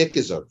 yeah, Dick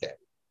is okay,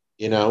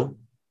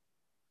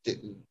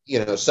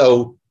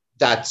 so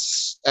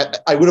that's,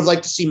 I would have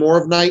liked to see more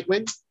of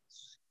Nightwing,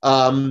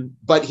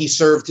 but he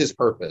served his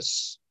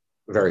purpose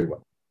very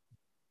well.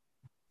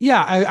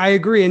 Yeah, I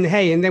agree. And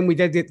hey, and then we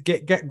did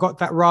got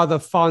that rather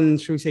fun,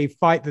 shall we say,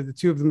 fight that the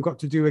two of them got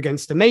to do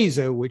against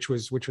Amazo, which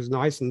was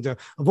nice. And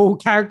of all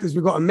characters,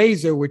 we got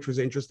Amazo, which was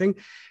interesting.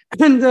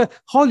 And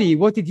Holly,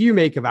 what did you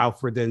make of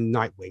Alfred and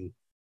Nightwing?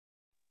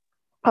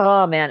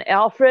 Oh man,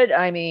 Alfred,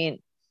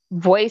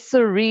 voice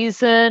of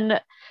reason.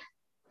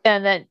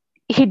 And then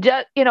he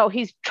does,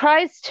 he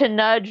tries to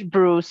nudge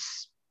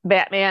Bruce,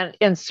 Batman,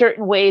 in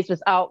certain ways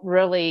without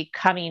really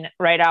coming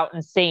right out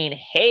and saying,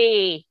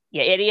 hey,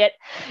 you idiot,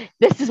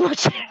 this is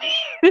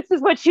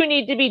what you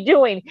need to be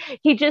doing.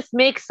 He just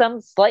makes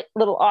some slight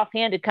little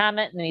offhanded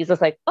comment, and he's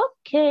just like,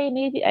 okay,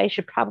 maybe I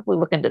should probably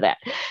look into that,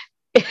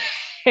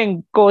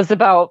 and goes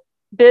about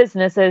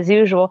business as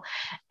usual.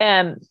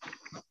 And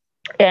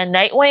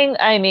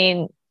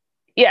Nightwing,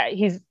 yeah,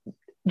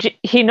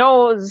 he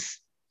knows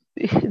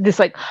this,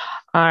 like,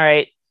 all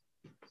right,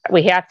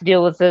 we have to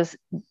deal with this.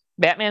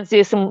 Batman's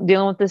dealing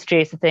with this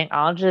Jason thing.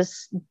 I'll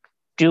just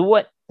do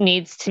what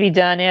needs to be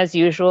done as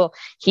usual.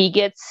 He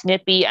gets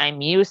snippy.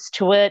 I'm used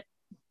to it.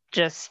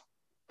 just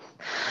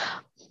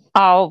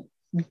I'll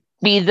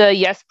be the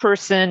yes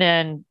person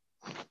and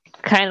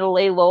kind of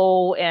lay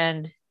low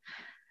and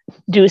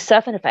do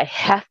stuff. And if I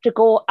have to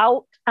go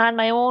out on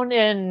my own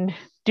and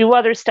do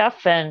other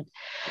stuff, and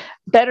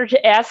better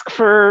to ask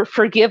for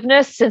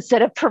forgiveness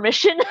instead of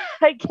permission,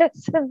 I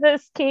guess in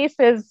this case,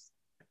 as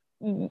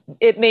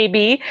it may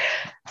be.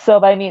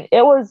 So, I mean,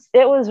 it was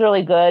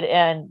really good.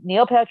 And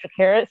Neil Patrick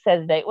Harris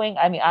as Nightwing.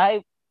 I mean,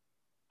 I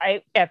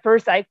at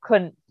first I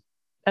couldn't.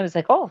 I was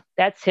like, oh,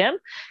 that's him,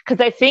 because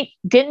I think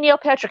didn't Neil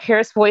Patrick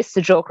Harris voice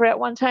the Joker at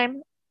one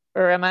time,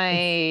 or am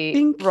I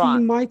think wrong?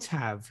 He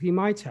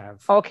might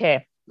have.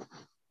 Okay.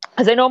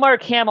 Because I know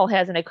Mark Hamill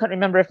has, and I couldn't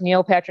remember if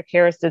Neil Patrick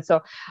Harris did.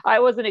 So I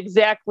wasn't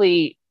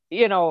exactly,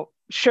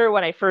 sure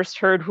when I first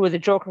heard who the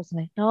Joker was. I'm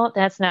like, no,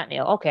 that's not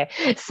Neil. Okay.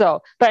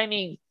 So, but I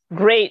mean,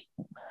 great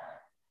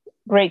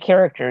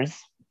characters.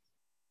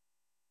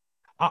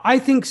 I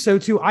think so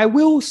too. I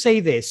will say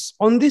this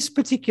on this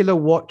particular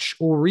watch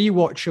or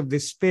rewatch of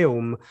this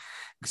film,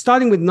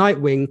 starting with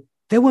Nightwing,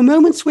 there were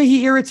moments where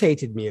he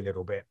irritated me a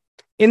little bit,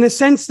 in the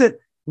sense that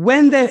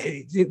when they're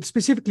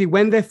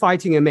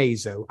fighting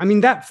Amazo, I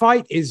mean, that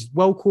fight is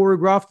well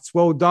choreographed, it's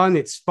well done,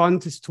 it's fun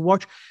to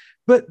watch.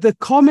 But the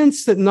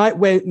comments that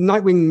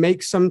Nightwing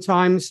makes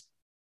sometimes,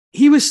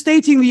 he was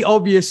stating the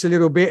obvious a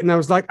little bit, and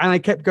I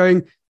kept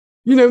going,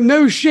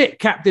 no shit,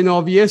 Captain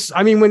Obvious.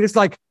 I mean, when it's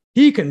like,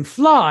 he can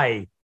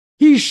fly,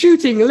 he's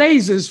shooting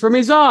lasers from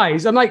his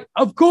eyes. I'm like,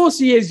 of course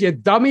he is, you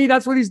dummy.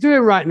 That's what he's doing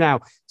right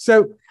now.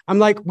 So I'm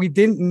like, we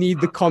didn't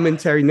need the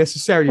commentary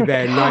necessarily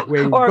there,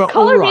 Nightwing. Or but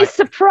color me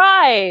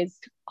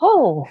surprised.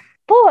 Oh,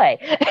 boy.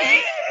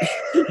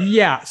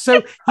 Yeah,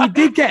 so he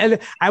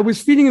did I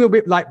was feeling a little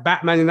bit like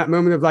Batman in that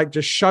moment of like,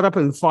 just shut up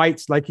and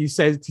fight. Like he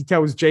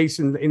tells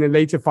Jason in a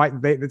later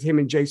fight that him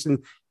and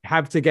Jason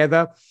have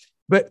together.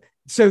 But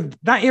so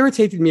that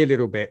irritated me a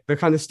little bit, the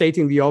kind of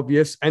stating the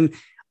obvious. And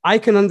I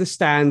can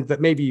understand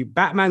that maybe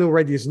Batman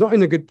already is not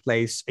in a good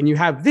place, and you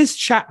have this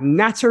chap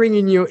nattering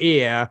in your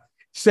ear,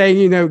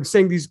 saying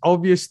these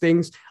obvious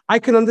things. I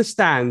can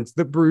understand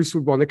that Bruce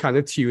would want to kind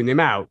of tune him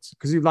out,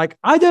 because he's like,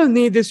 I don't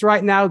need this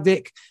right now,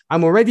 Dick.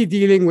 I'm already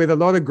dealing with a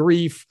lot of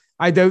grief.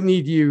 I don't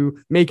need you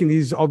making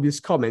these obvious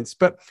comments.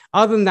 But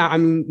other than that, I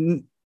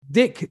mean,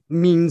 Dick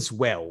means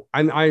well,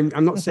 and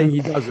I'm not saying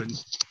he doesn't,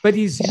 but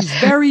he's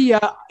very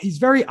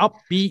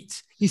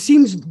upbeat. He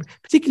seems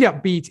particularly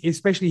upbeat,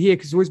 especially here,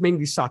 because he's always making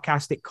these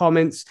sarcastic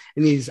comments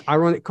and these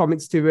ironic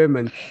comments to him.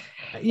 And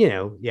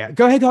yeah.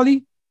 Go ahead,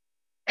 Holly.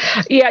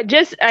 Yeah,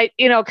 just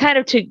kind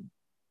of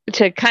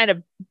to kind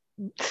of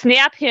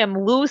snap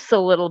him loose a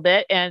little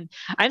bit. And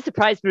I'm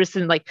surprised Bruce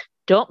isn't like,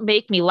 don't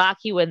make me lock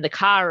you in the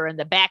car or in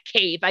the back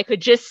cave. I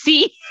could just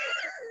see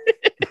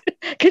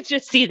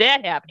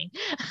that happening.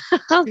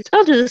 I'll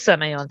do this on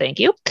my own, thank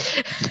you.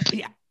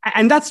 Yeah.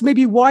 And that's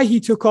maybe why he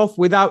took off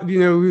without,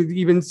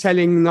 even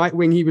telling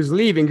Nightwing he was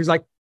leaving. Because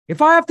like,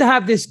 if I have to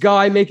have this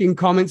guy making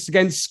comments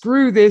again,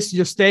 screw this,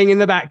 you're staying in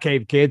the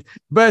Batcave, kid.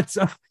 But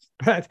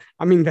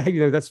I mean,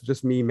 that's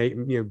just me,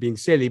 being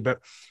silly. But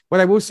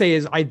what I will say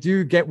is I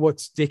do get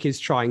what Dick is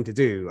trying to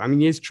do. I mean,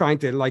 he is trying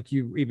to, like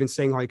you even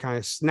saying, how he kind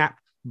of snap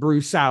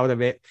Bruce out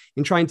of it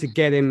and trying to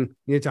get him,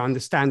 to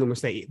understand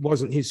almost that it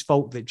wasn't his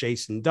fault that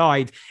Jason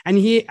died.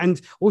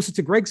 And also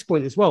to Greg's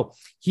point as well,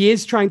 he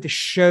is trying to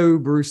show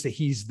Bruce that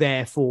he's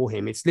there for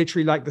him. It's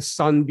literally like the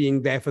son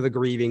being there for the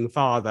grieving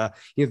father.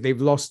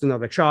 They've lost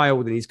another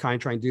child, and he's kind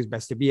of trying to do his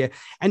best to be here.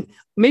 And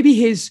maybe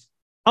his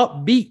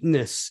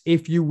upbeatness,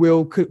 if you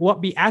will,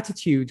 upbeat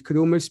attitude could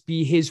almost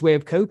be his way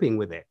of coping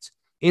with it,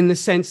 in the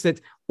sense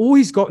that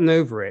he's gotten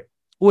over it,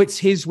 or it's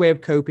his way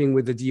of coping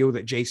with the deal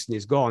that Jason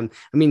is gone.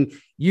 I mean,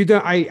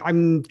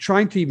 I'm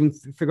trying to even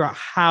figure out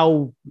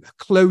how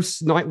close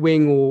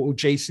Nightwing or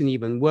Jason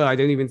even were. I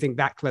don't even think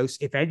that close,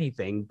 if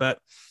anything. But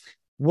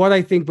what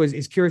I think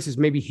is curious is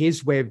maybe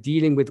his way of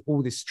dealing with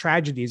all this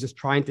tragedy is just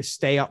trying to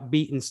stay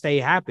upbeat and stay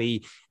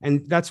happy.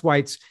 And that's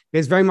why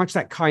there's very much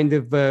that kind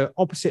of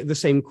opposite of the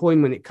same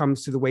coin when it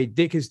comes to the way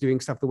Dick is doing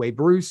stuff, the way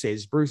Bruce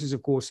is. Bruce is,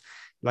 of course,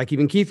 like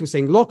even Keith was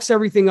saying, locks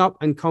everything up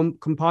and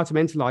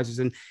compartmentalizes.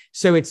 And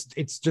so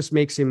it's just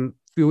makes him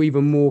feel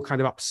even more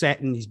kind of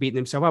upset, and he's beating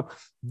himself up.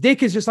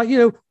 Dick is just like,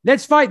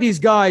 let's fight these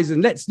guys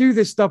and let's do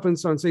this stuff and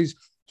so on. So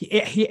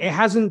it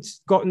hasn't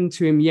gotten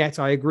to him yet.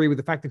 I agree with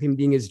the fact of him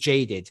being as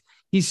jaded.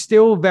 He's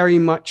still very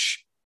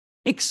much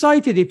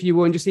excited, if you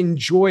will, and just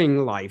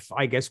enjoying life,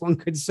 I guess one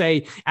could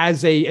say,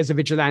 as a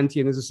vigilante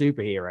and as a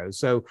superhero.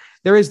 So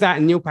there is that,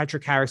 and Neil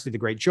Patrick Harris did a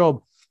great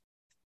job.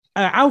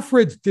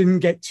 Alfred didn't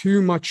get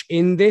too much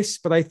in this,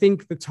 but I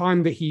think the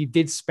time that we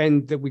did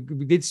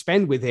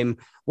spend with him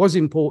was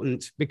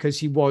important, because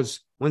he was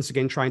once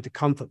again trying to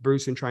comfort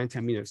Bruce and trying to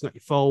tell him, it's not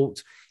your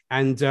fault.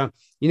 And,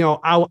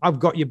 I've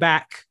got your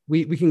back.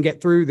 We can get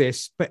through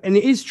this. And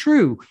it is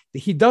true that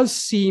he does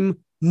seem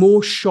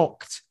more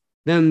shocked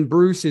than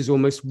Bruce is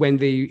almost when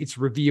it's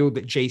revealed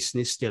that Jason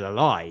is still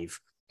alive.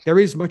 There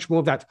is much more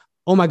of that,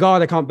 oh my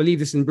God, I can't believe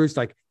this. And Bruce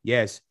like,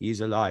 yes,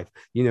 he's alive,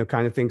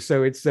 kind of thing.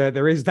 So it's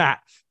there is that.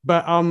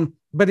 But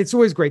But it's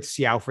always great to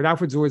see Alfred.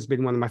 Alfred's always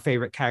been one of my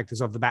favorite characters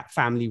of the Bat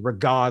family,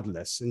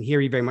 regardless. And here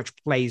he very much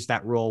plays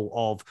that role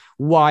of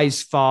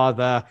wise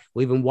father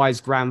or even wise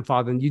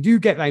grandfather. And you do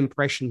get that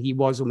impression he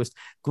was almost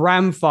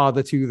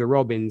grandfather to the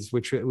Robins,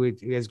 which,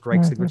 as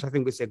Greg said, which I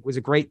think was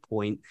a great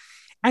point.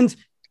 And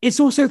it's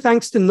also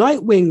thanks to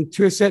Nightwing,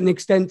 to a certain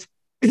extent,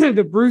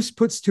 that Bruce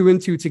puts two and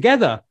two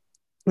together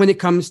when it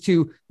comes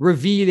to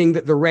revealing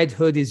that the Red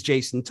Hood is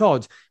Jason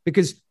Todd,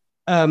 because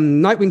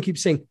Nightwing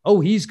keeps saying,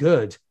 oh, he's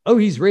good. Oh,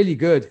 he's really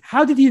good.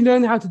 How did he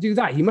learn how to do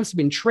that? He must have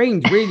been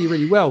trained really,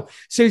 really well.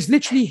 So he's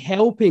literally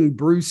helping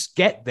Bruce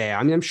get there.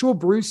 I mean, I'm sure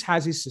Bruce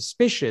has his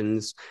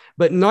suspicions,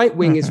 but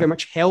Nightwing is very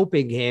much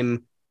helping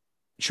him,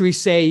 should we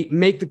say,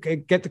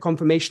 get the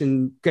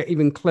confirmation, get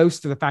even close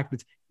to the fact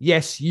that,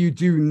 yes, you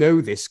do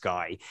know this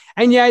guy.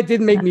 And yeah, it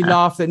did make me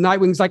laugh that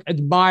Nightwing's like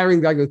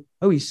admiring the guy, goes,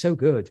 oh, he's so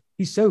good.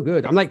 He's so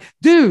good. I'm like,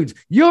 dude,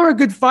 you're a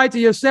good fighter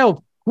yourself.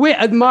 Quit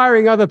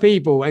admiring other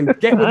people and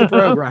get with the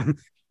program.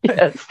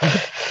 Yes.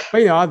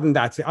 But other than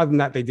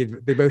that, they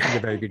both did a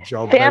very good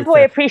job.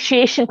 Fanboy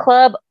Appreciation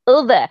Club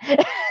over.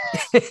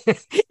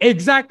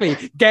 Exactly.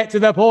 Get to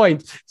the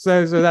point.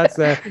 So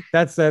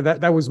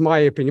that was my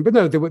opinion. But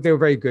no, they were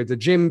very good.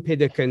 Jim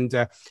Piddock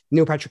and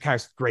Neil Patrick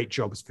Harris, great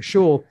jobs for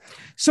sure.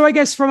 So I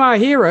guess from our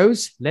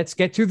heroes, let's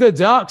get to the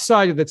dark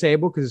side of the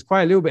table, because there's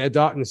quite a little bit of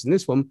darkness in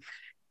this one.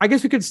 I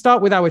guess we could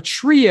start with our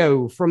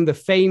trio from the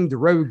famed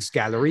Rogues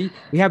Gallery.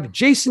 We have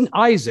Jason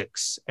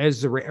Isaacs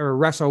as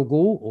Ra's al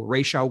Ghul, or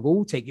Ra's al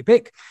Ghul, take your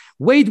pick.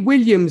 Wade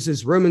Williams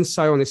as Roman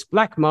Sionis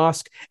Black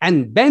Mask,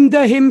 and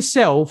Bender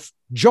himself,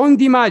 John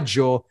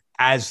DiMaggio,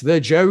 as the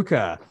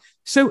Joker.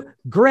 So,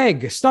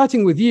 Greg,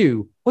 starting with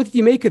you, what did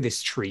you make of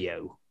this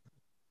trio?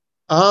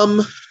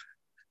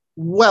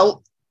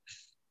 Well,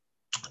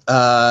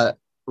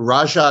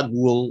 Ra's al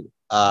Ghul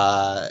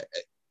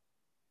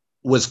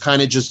was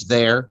kind of just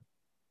there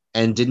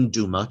and didn't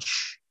do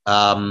much.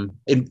 And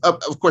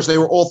of course, they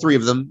were all three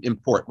of them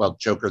important. Well,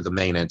 Joker, the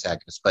main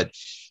antagonist, but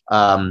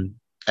and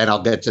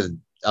I'll get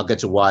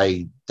to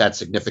why that's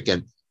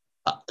significant.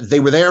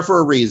 They were there for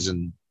a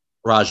reason,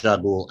 Ra's al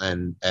Ghul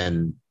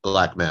and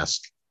Black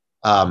Mask.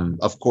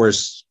 Of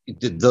course,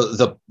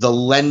 the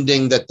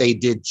lending that they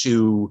did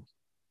to,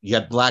 you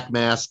had Black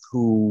Mask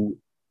who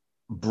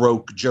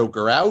broke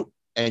Joker out,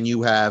 and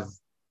you have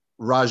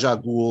Ra's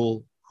al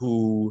Ghul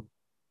who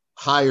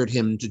hired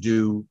him to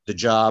do the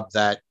job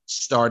that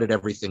started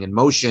everything in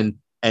motion.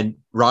 And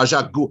Ra's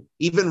al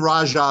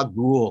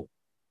Ghul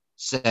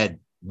said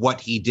what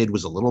he did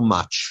was a little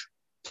much.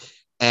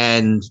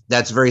 And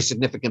that's very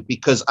significant,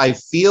 because I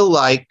feel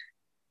like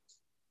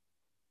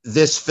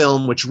this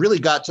film, which really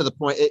got to the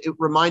point, it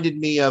reminded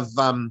me of,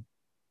 I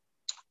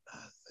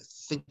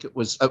think it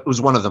was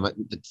one of them,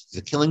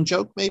 the Killing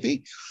Joke,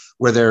 maybe,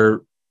 where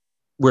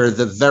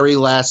the very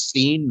last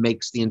scene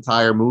makes the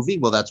entire movie.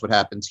 Well, that's what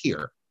happens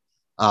here.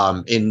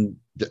 In,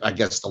 I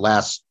guess, the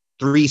last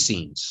three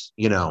scenes,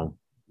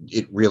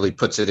 it really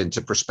puts it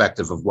into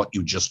perspective of what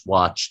you just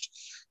watched.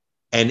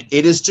 And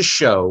it is to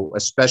show,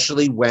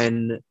 especially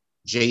when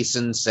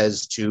Jason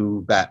says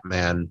to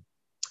Batman,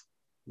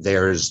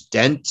 there's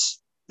Dent,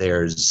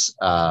 there's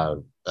a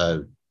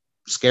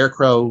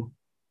Scarecrow,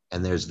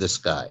 and there's this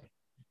guy.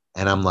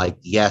 And I'm like,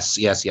 yes,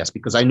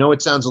 because I know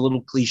it sounds a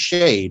little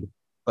cliched,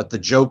 but the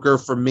Joker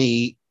for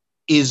me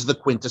is the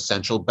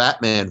quintessential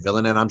Batman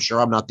villain, and I'm sure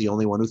I'm not the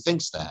only one who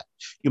thinks that.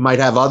 You might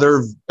have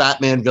other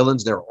Batman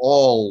villains, they're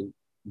all,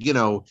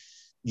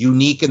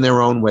 unique in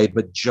their own way,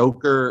 but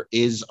Joker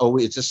is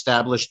always, it's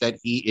established that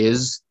he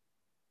is,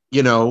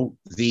 the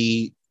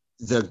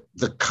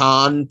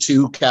Khan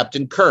to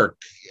Captain Kirk,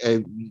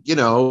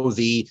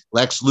 the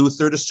Lex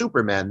Luthor to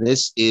Superman.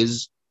 This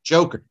is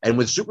Joker. And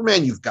with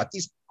Superman, you've got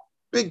these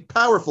big,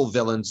 powerful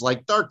villains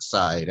like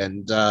Darkseid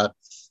and,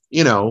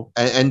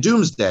 and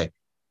Doomsday.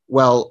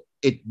 Well,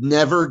 it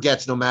never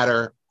gets, no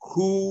matter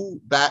who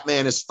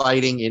Batman is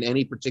fighting in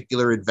any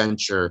particular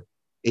adventure,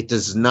 it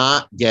does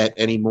not get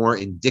any more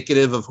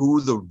indicative of who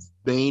the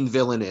main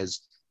villain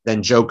is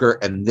than Joker,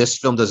 and this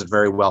film does it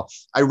very well.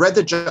 I read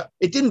that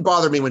it didn't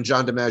bother me when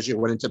John DiMaggio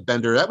went into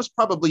Bender. That was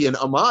probably an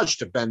homage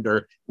to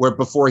Bender, where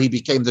before he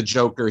became the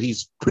Joker,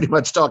 he's pretty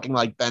much talking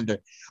like Bender.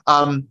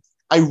 I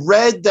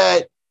read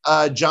that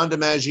John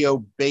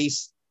DiMaggio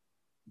based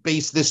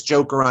this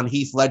Joker on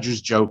Heath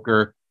Ledger's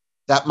Joker.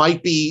 That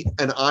might be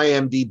an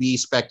IMDb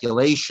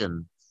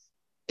speculation.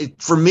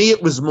 For me,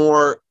 it was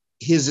more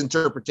his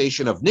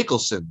interpretation of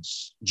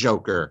Nicholson's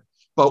Joker.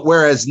 But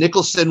whereas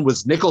Nicholson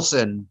was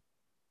Nicholson,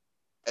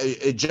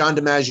 John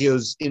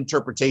DiMaggio's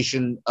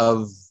interpretation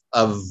of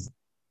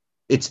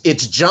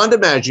it's John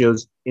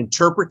DiMaggio's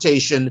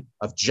interpretation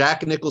of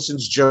Jack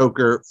Nicholson's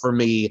Joker for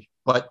me,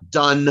 but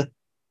done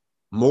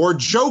more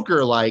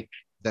Joker-like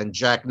than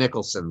Jack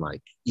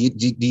Nicholson-like.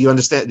 Do you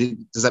understand?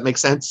 Does that make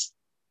sense?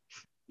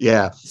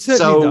 Yeah.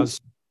 Certainly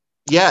does.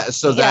 Yeah.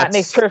 So it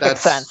makes perfect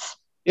sense.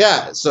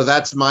 Yeah. So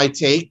that's my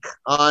take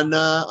on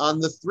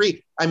the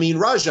three. I mean,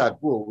 Ra's al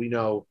Ghul, we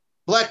know,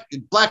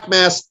 Black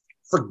Mask,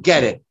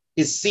 forget it.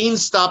 His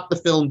scenes stopped the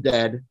film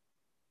dead.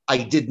 I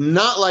did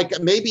not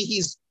like. Maybe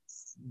he's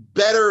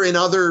better in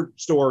other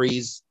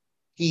stories.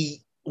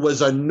 He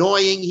was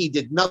annoying. He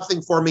did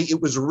nothing for me.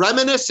 It was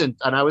reminiscent,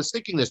 and I was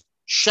thinking this,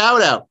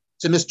 shout out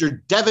to Mr.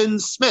 Devin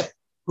Smith,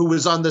 who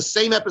was on the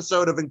same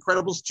episode of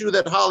Incredibles 2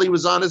 that Holly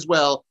was on as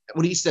well,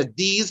 when he said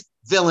these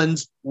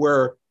villains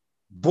were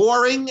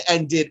boring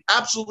and did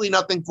absolutely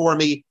nothing for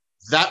me.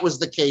 That was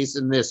the case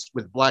in this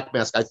with Black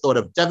Mask. I thought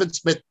of Devin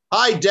Smith.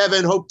 Hi,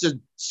 Devin. Hope to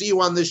see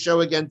you on this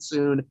show again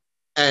soon.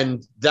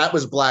 And that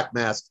was Black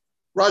Mask.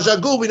 Ra's al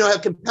Ghul, we know how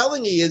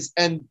compelling he is,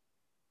 and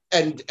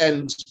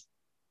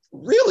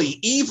really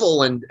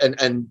evil and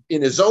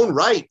in his own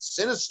right,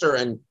 sinister.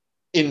 And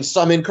in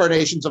some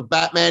incarnations of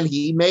Batman,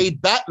 he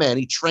made Batman.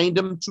 He trained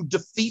him to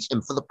defeat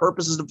him for the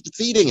purposes of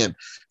defeating him.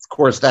 Of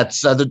course,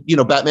 that's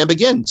Batman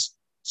Begins.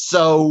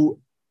 So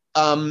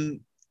it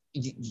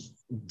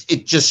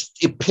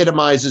just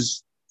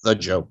epitomizes the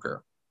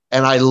Joker.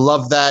 And I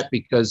love that,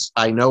 because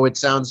I know it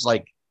sounds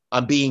like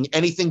I'm being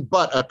anything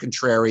but a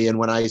contrarian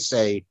when I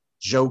say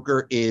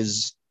Joker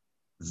is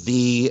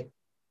the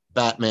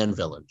Batman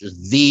villain,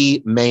 just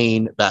the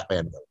main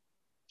Batman villain.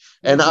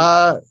 And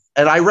I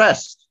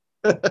rest.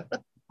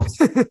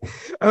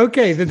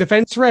 Okay, the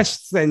defense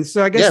rests then.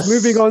 So I guess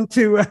moving on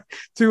to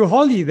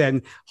Holly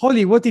then.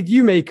 Holly, what did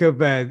you make of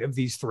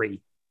these three?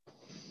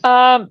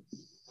 Black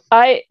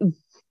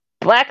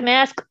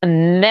Mask,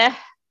 meh.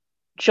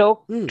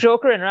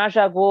 Joker and Ra's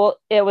al Ghul,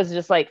 it was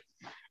just like,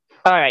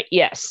 all right,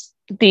 yes,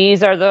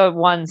 these are the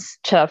ones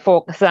to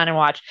focus on and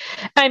watch.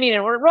 I mean,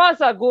 and when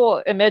Ra's al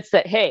Ghul admits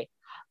that, hey,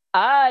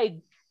 I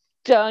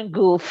done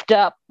goofed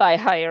up by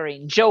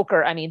hiring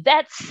Joker. I mean,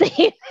 that's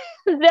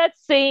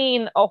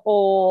saying a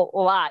whole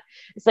lot.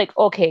 It's like,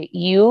 okay,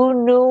 you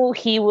knew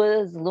he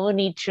was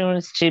Looney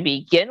Tunes to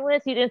begin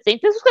with. You didn't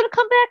think this was going to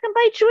come back and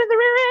bite you in the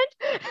rear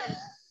end.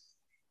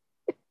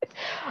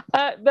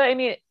 But I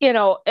mean,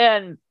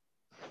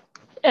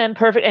 and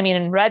perfect. I mean,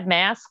 in Red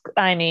Mask,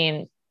 I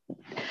mean,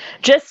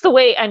 just the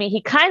way, I mean,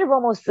 he kind of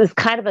almost is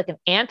kind of like an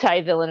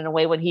anti-villain in a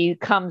way when he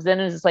comes in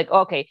and is just like,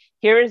 okay,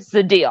 here's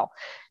the deal.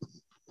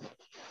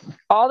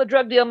 All the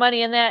drug deal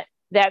money in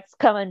that's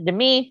coming to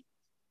me.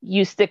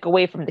 You stick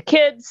away from the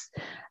kids,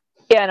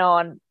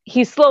 and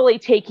he's slowly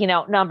taking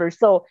out numbers.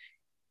 So,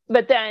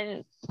 but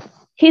then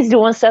he's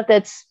doing stuff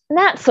that's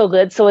not so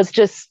good. So it's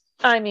just,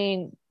 I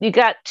mean, you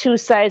got two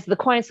sides of the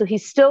coin. So he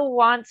still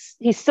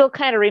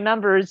kind of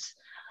remembers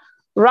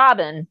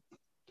Robin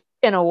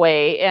in a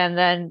way. And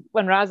then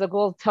when Ra's al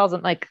Ghul tells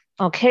him, like,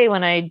 okay,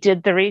 when I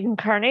did the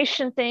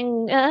reincarnation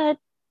thing,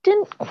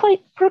 didn't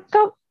quite work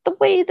out the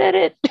way that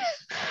it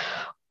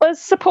was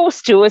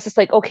supposed to. It's just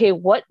like, okay,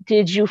 what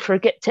did you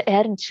forget to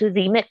add into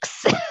the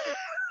mix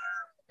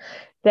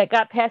that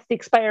got past the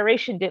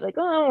expiration date? Like,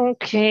 oh,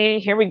 okay,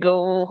 here we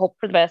go. Hope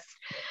for the best.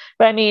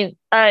 But I mean,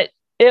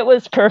 it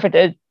was perfect.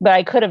 But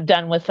I could have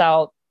done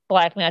without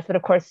Black Mask. But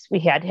of course, we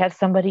had to have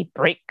somebody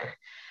break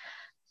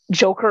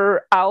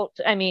Joker out.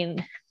 I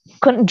mean,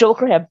 couldn't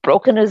Joker have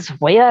broken his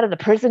way out of the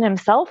prison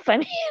himself? I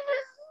mean,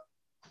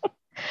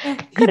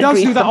 he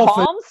does do that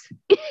often.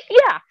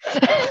 Yeah.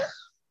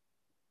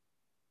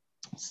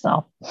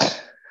 So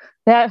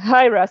that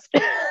high rest.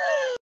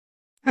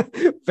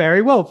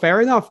 Very well,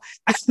 fair enough.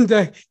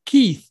 And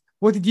Keith,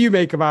 what did you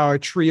make of our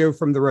trio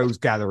from the Rose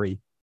Gallery?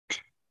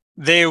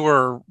 They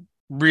were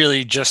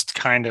really just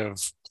kind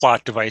of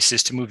plot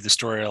devices to move the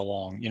story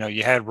along.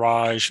 You had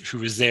Raj, who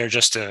was there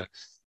just to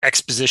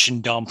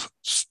exposition dump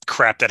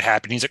crap that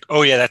happened. He's like,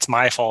 oh yeah, that's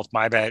my fault,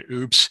 my bad,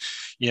 oops.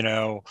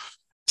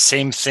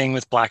 Same thing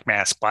with Black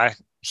Mask.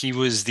 He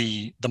was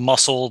the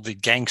muscle, the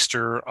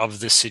gangster of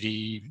the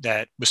city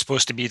that was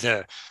supposed to be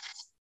the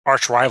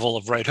arch rival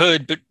of Red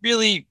Hood, but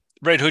really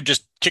Red Hood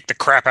just kicked the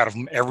crap out of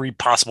him every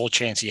possible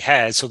chance he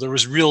had. So there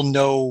was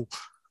no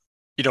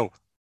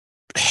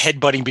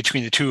headbutting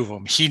between the two of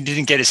them. He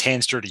didn't get his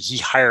hands dirty. He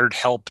hired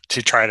help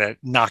to try to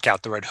knock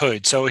out the Red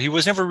Hood. So he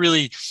was never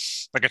really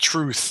like a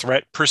true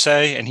threat per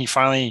se. And he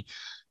finally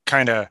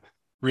kind of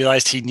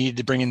realized he needed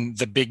to bring in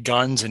the big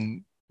guns,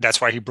 and that's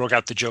why he broke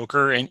out the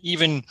Joker. And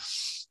even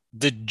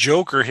the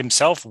Joker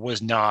himself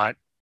was not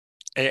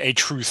a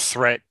true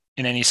threat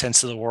in any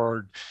sense of the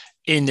word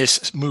in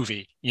this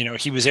movie.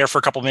 He was there for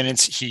a couple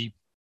minutes. He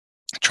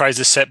tries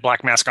to set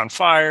Black Mask on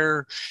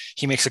fire.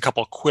 He makes a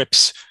couple of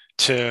quips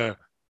to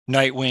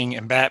Nightwing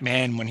and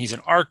Batman when he's in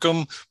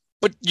Arkham,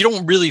 but you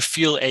don't really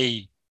feel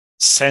a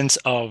sense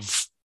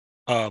of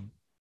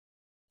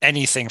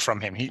anything from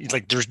him.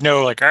 There's no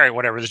all right,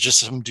 whatever. There's just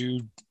some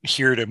dude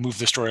here to move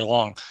the story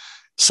along.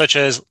 Such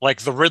as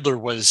like the Riddler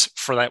was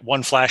for that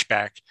one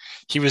flashback.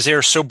 He was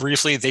there so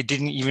briefly, they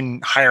didn't even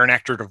hire an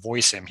actor to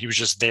voice him. He was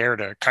just there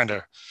to kind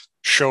of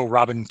show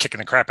Robin kicking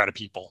the crap out of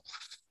people.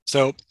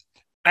 So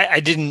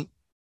I didn't,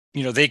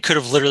 they could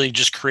have literally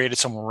just created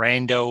some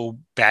rando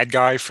bad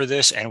guy for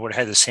this and would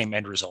have had the same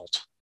end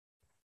result.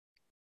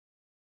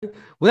 Well,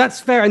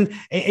 that's fair. And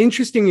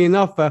interestingly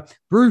enough,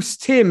 Bruce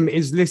Timm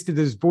is listed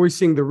as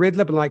voicing the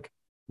Riddler, but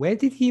where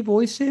did he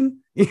voice him?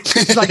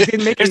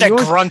 Didn't make There's that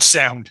grunt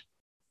sound.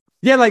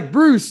 Yeah, like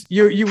Bruce,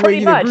 you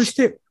were Bruce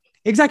Timm.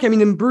 Exactly. I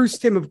mean, and Bruce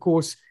Timm, of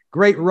course,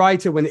 great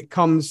writer when it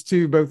comes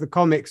to both the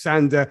comics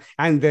and the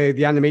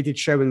animated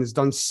show, and has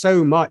done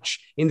so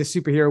much in the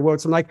superhero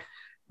world. So I'm like,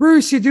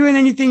 Bruce, you doing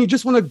anything? You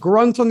just want to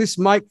grunt on this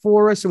mic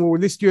for us and we'll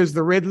list you as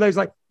the Riddler? He's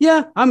like,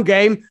 yeah, I'm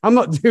game. I'm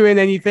not doing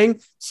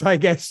anything. So I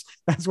guess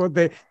that's what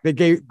they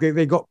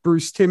got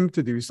Bruce Timm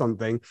to do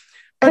something.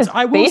 But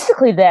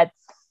basically that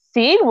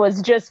scene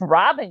was just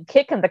Robin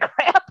kicking the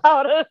crap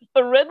out of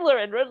the Riddler,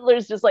 and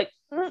Riddler's just like,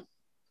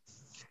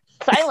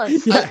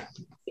 silence. Yeah.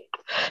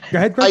 Go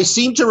ahead, Greg. I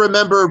seem to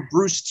remember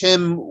Bruce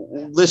Timm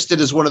listed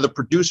as one of the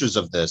producers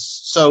of this.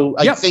 So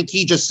I think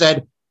he just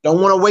said, don't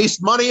want to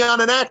waste money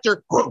on an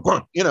actor.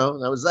 You know,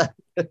 that was that.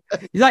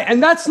 He's like,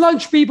 and that's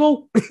lunch,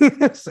 people.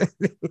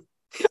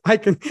 I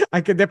can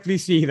definitely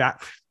see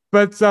that.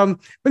 But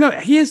no,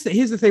 here's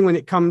the thing when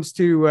it comes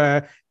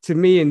to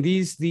me and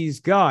these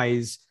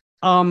guys.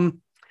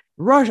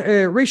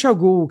 Ra's al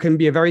Ghul can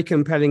be a very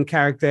compelling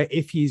character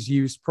if he's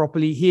used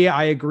properly. Here,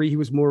 I agree, he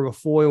was more of a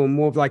foil,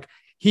 more of like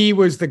he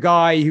was the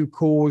guy who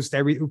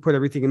who put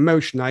everything in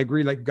motion. I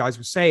agree, like you guys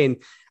were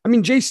saying. I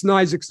mean, Jason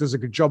Isaacs does a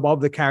good job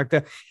of the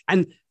character,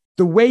 and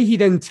the way he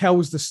then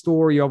tells the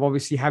story of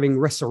obviously having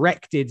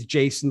resurrected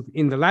Jason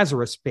in the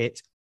Lazarus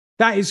pit,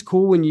 that is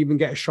cool. And you even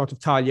get a shot of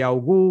Talia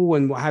al Ghul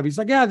and what have you. It's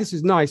like, yeah, this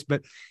is nice,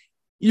 but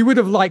you would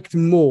have liked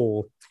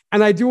more.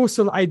 And I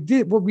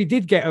did what we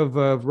did get of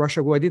Ra's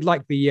al Ghul. I did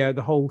like the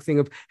whole thing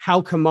of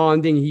how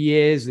commanding he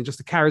is and just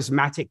a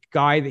charismatic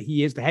guy that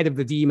he is, the head of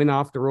the demon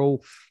after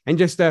all. And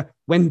just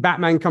when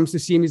Batman comes to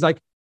see him, he's like,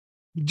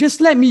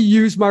 just let me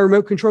use my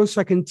remote control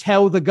so I can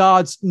tell the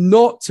guards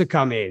not to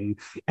come in.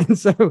 And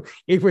so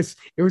it was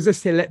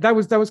just that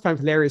was kind of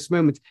hilarious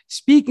moment.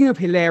 Speaking of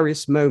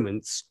hilarious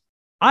moments,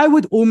 I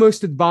would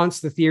almost advance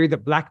the theory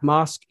that Black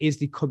Mask is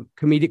the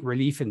comedic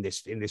relief in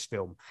this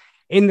film,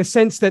 in the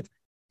sense that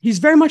he's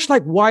very much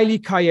like Wile E.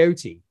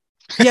 Coyote.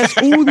 He has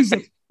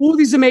all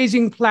these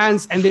amazing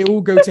plans, and they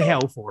all go to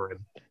hell for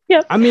him.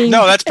 Yeah. I mean,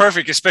 no, that's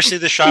perfect, especially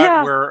the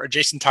shot where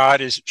Jason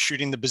Todd is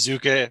shooting the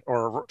bazooka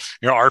or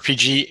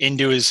RPG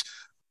into his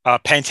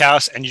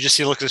penthouse, and you just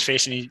see a look at his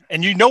face,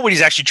 and you know what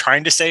he's actually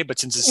trying to say, but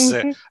since this is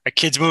a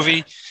kid's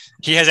movie,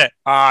 he has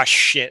that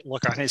shit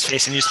look on his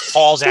face, and he just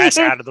hauls ass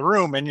out of the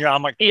room. And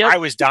I'm like, I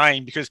was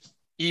dying, because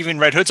even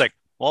Red Hood's like,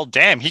 well,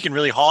 damn, he can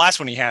really haul ass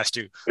when he has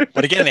to.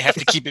 But again, they have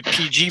to keep it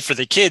PG for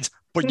the kids.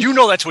 But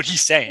that's what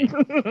he's saying.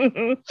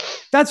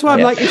 That's why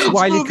I'm like, it's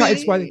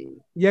Wile E.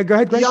 Yeah, go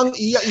ahead, Greg.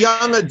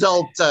 Young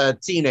adult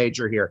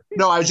teenager here.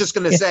 No, I was just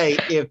going to say,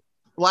 if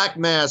Black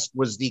Mask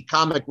was the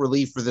comic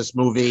relief for this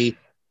movie,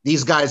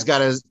 these guys got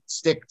to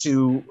stick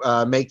to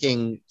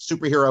making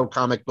superhero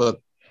comic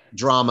book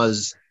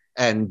dramas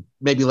and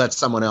maybe let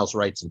someone else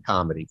write some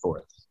comedy for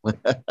it.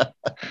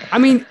 I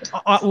mean,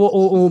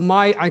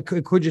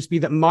 it could just be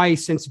that my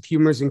sense of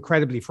humor is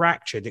incredibly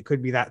fractured. It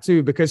could be that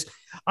too, because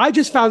I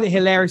just found it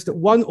hilarious that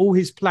all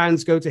his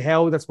plans go to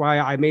hell. That's why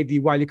I made the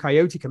Wile E.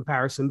 Coyote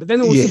comparison. But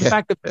then also the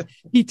fact that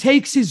he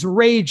takes his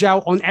rage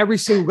out on every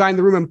single guy in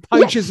the room and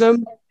punches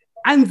them,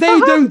 and they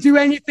don't do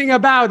anything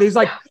about it. He's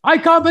like, I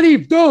can't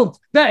believe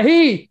that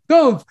he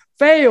failed.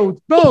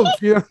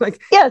 You know, like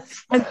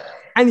yes,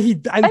 and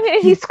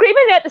he's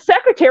screaming at the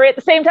secretary at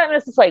the same time, and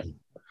it's just like.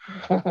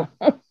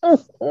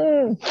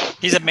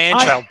 He's a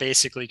man-child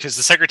basically, because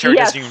the secretary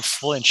doesn't even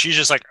flinch. She's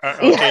just like,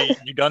 okay,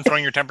 you done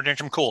throwing your temper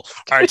tantrum? Cool.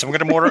 All right, so I'm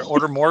gonna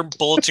order more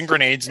bullets and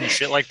grenades and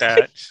shit like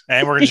that,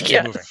 and we're gonna just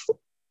keep moving.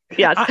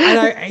 Yes.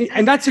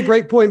 And that's a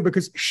great point,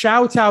 because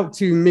shout out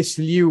to Miss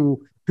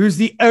Liu, who's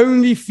the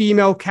only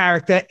female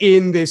character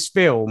in this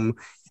film.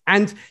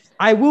 And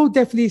I will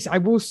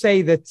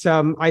say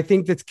that I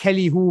think that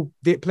Kelly Hu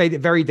played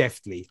it very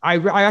deftly. I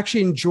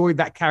actually enjoyed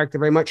that character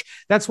very much.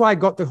 That's why I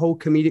got the whole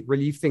comedic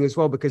relief thing as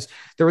well, because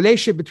the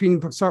relationship between,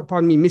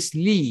 Miss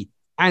Lee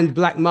and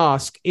Black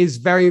Mask is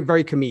very,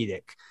 very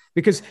comedic,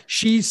 because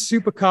she's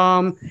super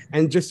calm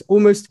and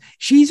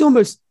she's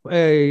almost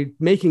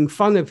making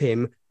fun of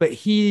him, but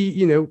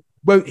he,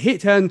 won't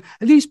hit her, and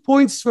at least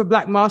points for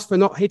Black Mask for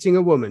not hitting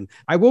a woman.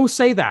 I will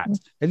say that.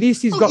 At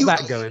least he's got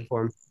that going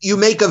for him. You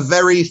make a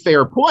very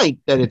fair point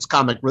that it's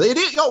comic relief.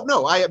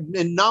 I am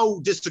in no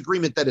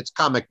disagreement that it's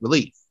comic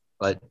relief,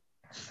 but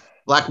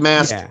Black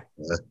Mask. Yeah.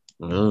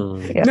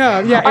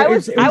 I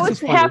was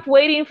half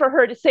waiting for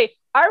her to say,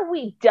 "Are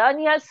we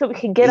done yet, so we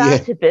can get on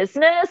to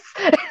business?"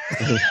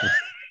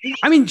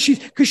 I mean,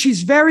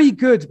 she's very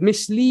good.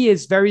 Miss Lee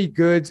is very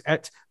good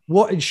at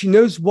she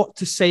knows what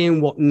to say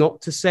and what not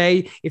to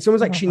say. It's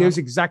almost like she knows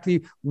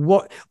exactly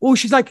what. Or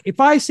she's like, if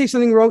I say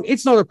something wrong,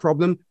 it's not a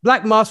problem.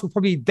 Black Mask will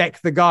probably deck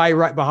the guy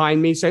right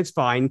behind me, so it's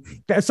fine.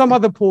 Some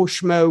other poor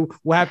schmo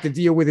will have to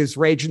deal with his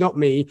rage, not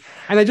me.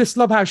 And I just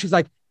love how she's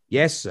like,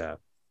 yes, sir.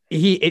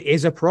 It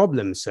is a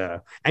problem,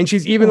 sir. And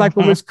she's even like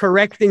almost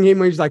correcting him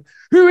when he's like,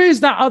 who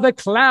is that other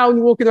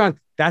clown walking around?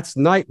 That's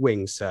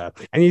Nightwing, sir.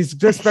 And he's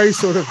just very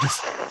sort of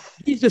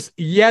he's just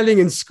yelling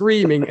and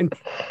screaming,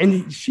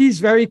 and she's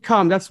very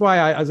calm. That's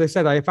why as I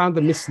said, I found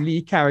the Miss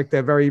Lee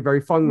character very, very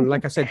fun. And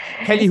like I said,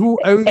 Kelly Hu,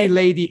 only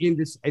lady in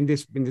this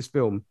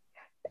film.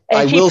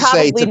 And she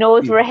probably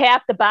knows where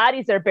half the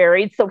bodies are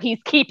buried, so he's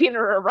keeping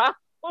her around.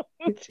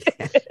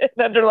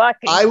 Under lock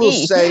and I will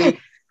key. say,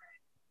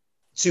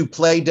 to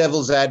play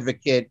devil's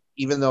advocate,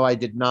 even though I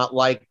did not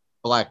like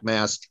Black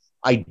Mask,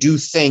 I do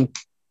think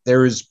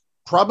there is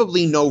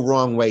probably no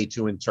wrong way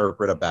to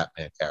interpret a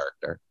Batman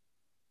character.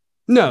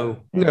 No,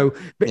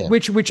 but Yeah.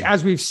 which,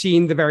 as we've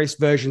seen the various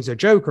versions of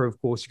Joker,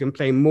 of course, you can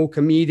play more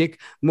comedic,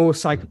 more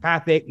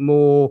psychopathic,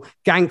 more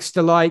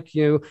gangster-like.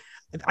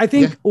 I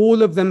think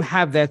all of them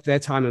have their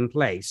time and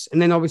place,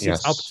 and then obviously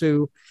it's up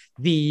to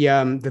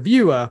the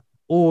viewer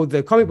or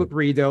the comic book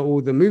reader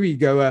or the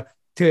moviegoer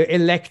to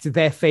elect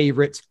their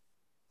favorite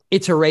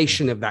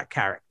iteration of that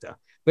character.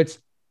 But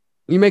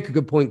you make a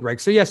good point, Greg.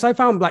 So yes, I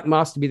found Black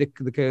Mask to be the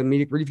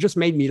comedic relief. Just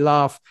made me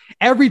laugh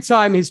every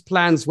time his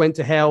plans went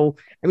to hell.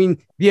 I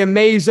mean, the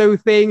Amazo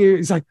thing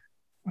is like,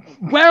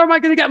 where am I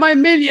going to get my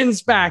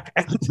millions back?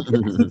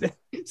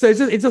 So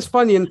it's just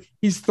funny, and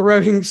he's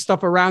throwing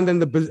stuff around,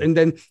 and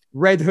then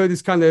Red Hood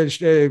is kind of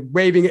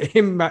waving at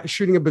him,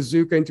 shooting a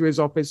bazooka into his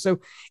office. So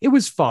it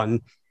was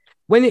fun.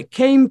 When it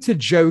came to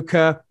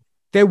Joker,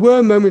 there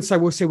were moments, I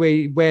will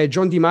say, where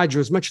John DiMaggio,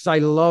 as much as I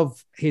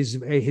love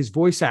his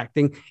voice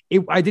acting,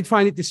 I did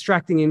find it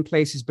distracting in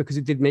places because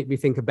it did make me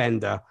think of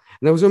Bender.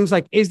 And I was almost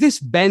like, is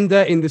this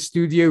Bender in the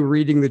studio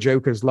reading the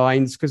Joker's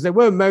lines? Because there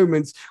were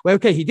moments where,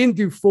 okay, he didn't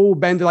do full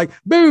Bender, like,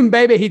 boom,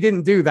 baby, he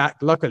didn't do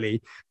that,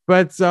 luckily.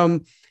 But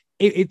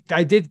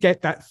I did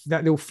get that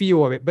little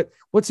feel of it. But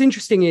what's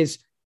interesting is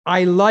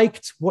I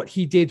liked what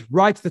he did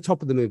right at the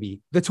top of the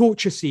movie, the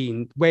torture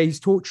scene where he's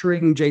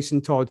torturing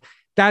Jason Todd.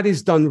 That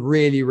is done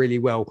really, really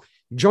well.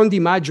 John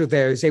DiMaggio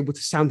there is able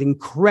to sound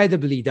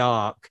incredibly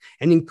dark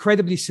and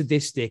incredibly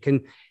sadistic.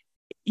 And,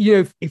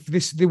 if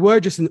there were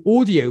just an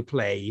audio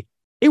play,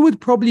 it would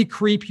probably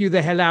creep you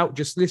the hell out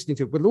just listening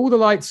to it. With all the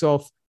lights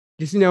off,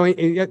 just,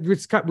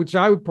 which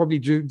I would probably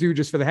do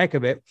just for the heck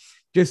of it.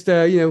 Just,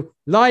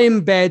 lie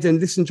in bed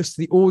and listen just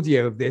to the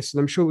audio of this. And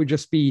I'm sure it would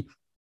just be,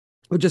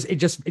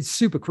 it's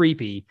super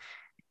creepy.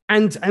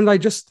 And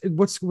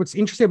what's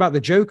interesting about the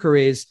Joker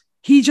is,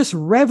 he just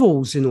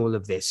revels in all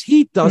of this.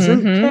 He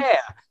doesn't care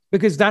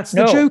because that's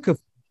the Joker.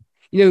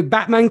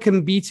 Batman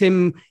can beat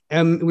him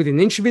within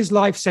an inch of his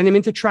life, send him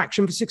into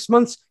traction for 6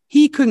 months.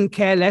 He couldn't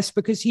care less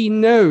because he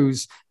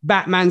knows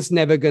Batman's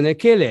never going to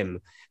kill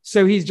him.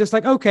 So he's just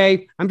like,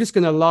 okay, I'm just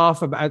going to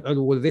laugh about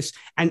all of this.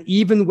 And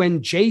even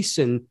when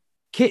Jason,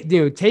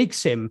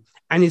 takes him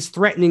and is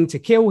threatening to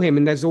kill him,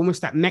 and there's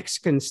almost that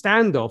Mexican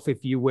standoff,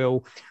 if you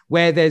will,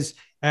 where there's,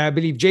 I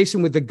believe,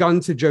 Jason with the gun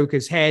to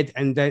Joker's head,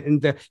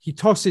 and he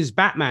tosses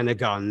Batman a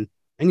gun,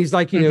 and he's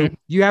like,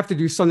 you have to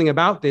do something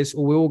about this,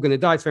 or we're all going to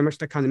die. It's very much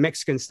that kind of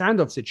Mexican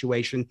standoff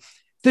situation.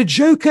 The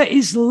Joker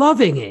is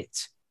loving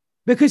it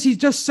because he's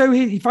just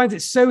he finds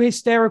it so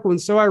hysterical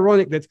and so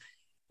ironic that,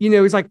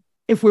 it's like,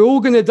 if we're all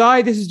going to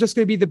die, this is just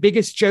going to be the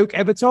biggest joke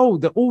ever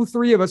told, that all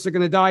three of us are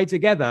going to die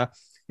together.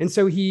 And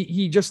so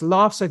he just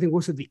laughs, I think,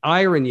 also the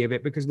irony of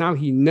it, because now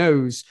he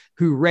knows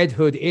who Red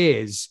Hood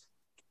is.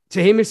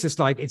 To him, it's just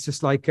like I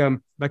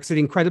said,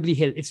 incredibly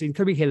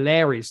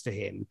hilarious to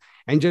him,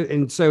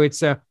 and so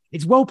it's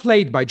well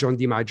played by John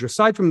DiMaggio.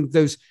 Aside from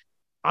those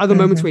other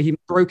moments where he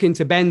broke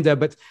into Bender,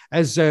 but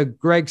as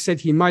Greg said,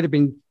 he might have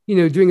been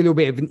doing a little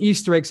bit of an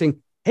Easter egg, saying,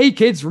 "Hey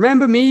kids,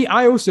 remember me?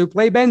 I also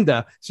play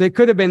Bender." So it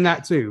could have been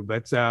that too,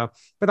 but I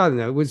don't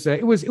know.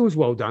 It was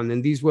well done,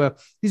 and these were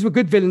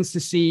good villains to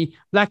see.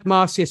 Black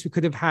Mask, yes, we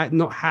could have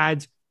not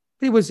had.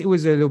 It was a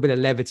little bit of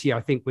levity,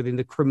 I think, within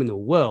the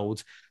criminal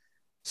world.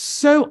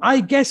 So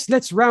I guess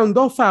let's round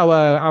off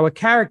our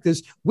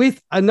characters with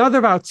another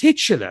of our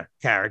titular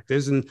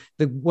characters, and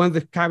one of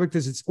the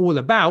characters it's all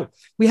about.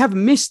 We have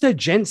Mr.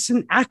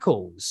 Jensen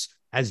Ackles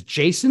as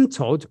Jason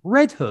Todd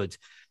Red Hood.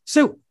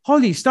 So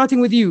Holly,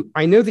 starting with you,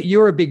 I know that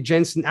you're a big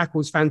Jensen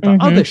Ackles fan for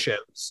other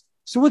shows.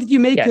 So what did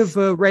you make of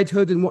Red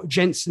Hood and what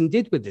Jensen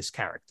did with this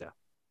character?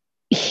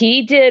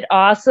 He did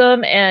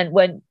awesome, and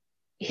when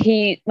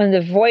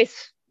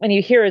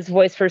you hear his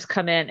voice first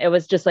come in, it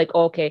was just like,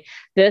 okay,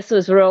 this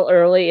was real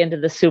early into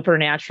the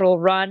Supernatural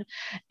run.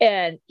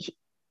 And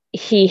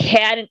he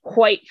hadn't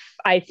quite,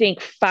 I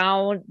think,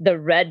 found the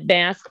Red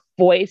Mask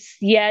voice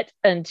yet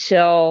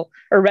or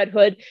Red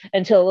Hood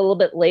until a little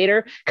bit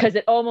later, because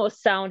it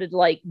almost sounded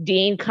like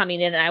Dean coming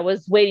in. And I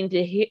was waiting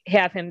to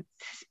have him,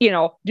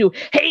 do,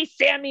 "Hey,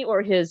 Sammy,"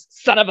 or his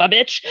 "son of a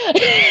bitch."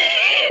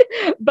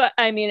 But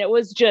it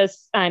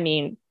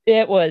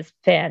was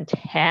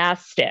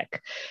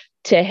fantastic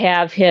to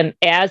have him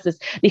as this,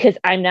 because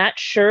I'm not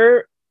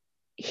sure,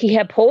 he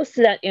had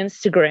posted on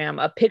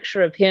Instagram a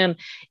picture of him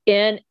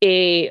in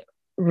a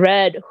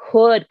Red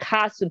Hood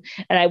costume,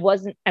 and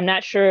I'm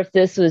not sure if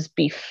this was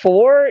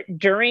before,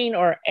 during,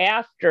 or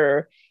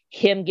after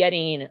him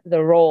getting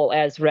the role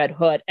as Red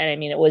Hood.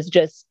 And it was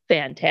just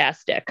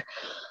fantastic.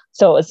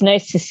 So it's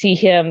nice to see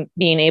him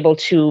being able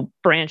to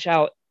branch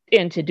out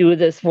and to do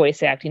this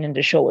voice acting and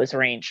to show his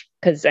range,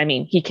 because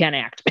he can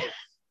act.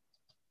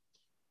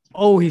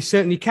 Oh, he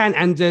certainly can.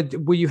 And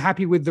were you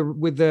happy with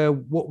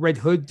what Red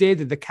Hood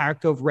did, the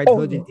character of Red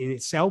Hood in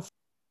itself?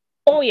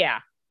 Oh yeah.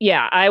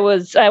 I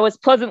was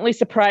pleasantly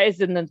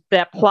surprised in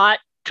that plot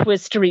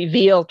twist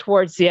reveal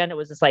towards the end. It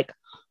was just like,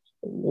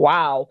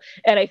 wow.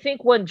 And I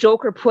think when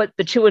Joker put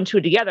the two and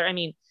two together, I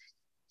mean,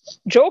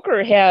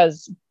 Joker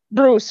has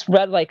Bruce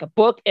read like a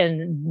book,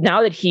 and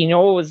now that he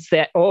knows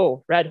that,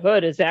 oh, Red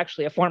Hood is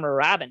actually a former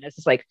Robin, it's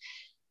just like,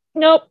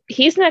 nope,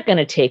 he's not going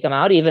to take him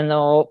out, even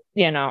though,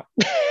 you know,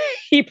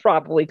 he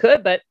probably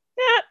could, but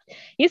yeah,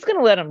 he's going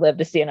to let him live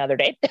to see another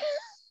day.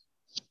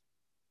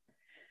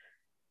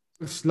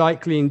 Most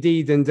likely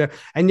indeed.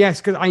 And yes,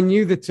 because I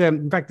knew that,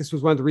 in fact, this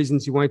was one of the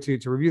reasons you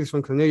wanted to review this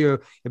one, because I know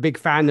you're a big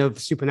fan of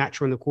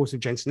Supernatural and, of course, of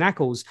Jensen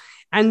Ackles.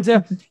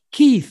 And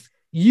Keith,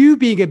 you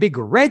being a big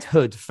Red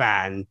Hood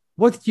fan,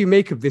 what did you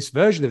make of this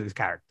version of this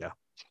character?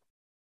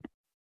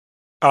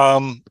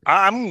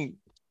 I'm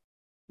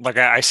like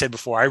I said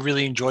before, I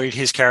really enjoyed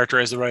his character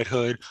as the Red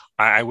Hood.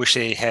 I wish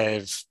they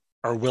have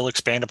or will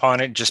expand upon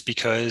it, just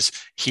because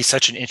he's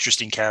such an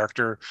interesting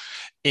character.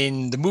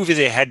 In the movie,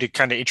 they had to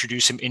kind of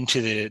introduce him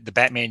into the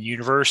Batman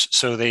universe.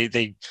 So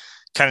they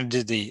kind of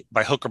did the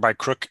by hook or by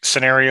crook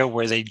scenario,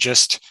 where they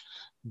just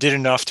did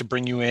enough to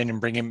bring you in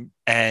and bring him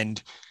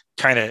and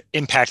kind of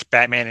impact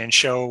Batman and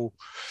show,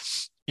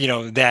 you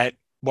know, that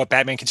what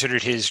Batman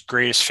considered his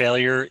greatest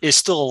failure is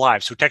still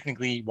alive. So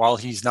technically, while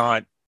he's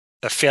not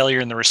a failure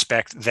in the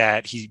respect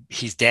that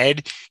he's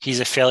dead, he's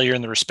a failure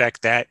in the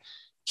respect that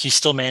he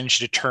still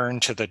managed to turn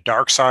to the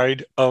dark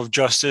side of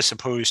justice,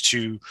 opposed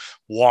to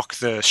walk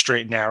the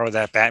straight and narrow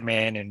that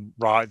Batman and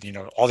all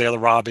the other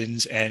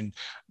Robins and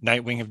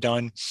Nightwing have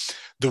done.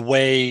 The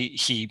way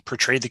he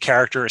portrayed the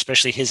character,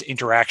 especially his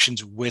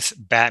interactions with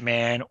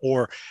Batman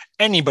or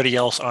anybody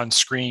else on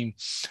screen,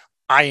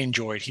 I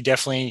enjoyed.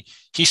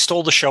 He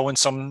stole the show in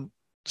some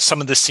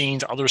of the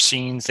scenes. Other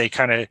scenes, they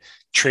kind of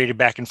traded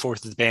back and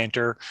forth with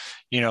banter.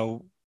 You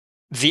know,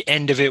 the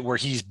end of it where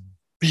he's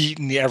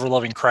beating the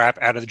ever-loving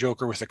crap out of the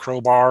Joker with a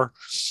crowbar,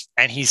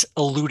 and he's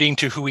alluding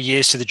to who he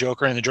is to the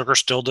Joker, and the Joker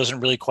still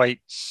doesn't really quite,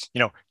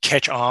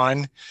 catch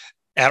on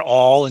at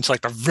all until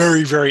like the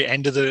very, very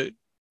end of the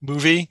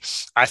movie.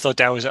 I thought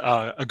that was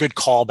a good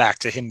callback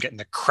to him getting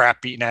the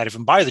crap beaten out of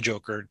him by the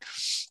Joker.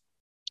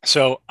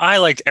 So I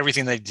liked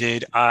everything they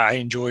did. I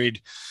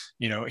enjoyed,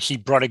 he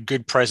brought a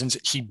good presence.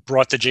 He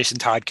brought the Jason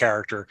Todd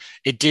character.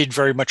 It did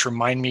very much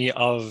remind me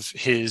of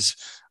his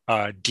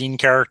Dean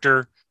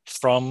character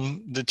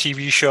from the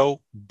TV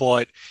show,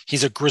 but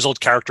he's a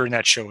grizzled character in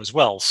that show as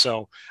well.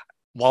 So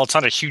while it's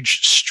not a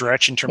huge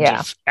stretch in terms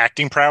of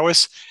acting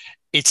prowess,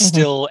 it's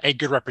still a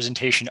good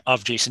representation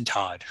of Jason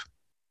Todd.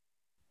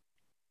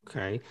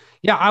 Okay.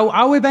 Yeah,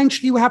 I'll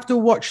eventually have to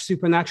watch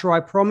Supernatural. I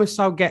promise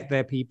I'll get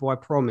there, people. I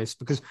promise,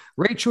 because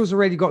Rachel's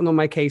already gotten on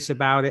my case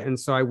about it, and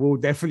so I will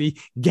definitely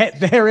get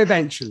there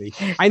eventually.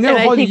 I know,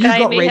 Holly, you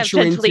got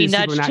Rachel into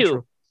Supernatural.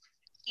 Too.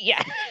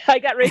 Yeah, I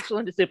got Rachel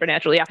into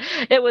Supernatural. Yeah,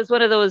 it was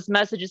one of those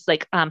messages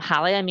like,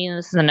 Holly, I mean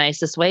this in the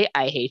nicest way.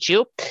 I hate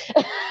you.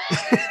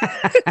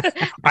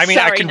 I mean,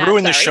 I can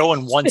ruin the show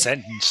in one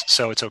sentence,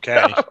 so it's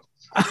okay.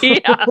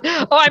 Yeah.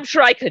 Oh, I'm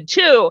sure I could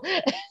too.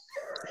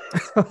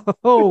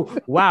 Oh,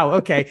 wow.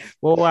 Okay.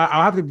 Well,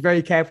 I'll have to be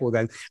very careful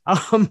then.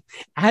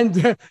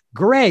 And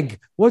Greg,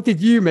 what did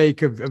you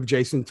make of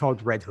Jason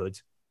Todd Red Hood?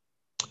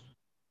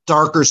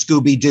 Darker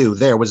Scooby-Doo.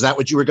 There, was that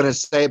what you were going to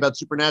say about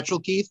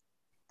Supernatural, Keith?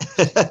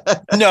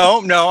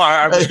 No,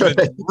 I was going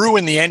to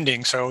ruin the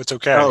ending, so it's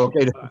okay. Oh,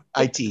 okay.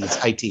 I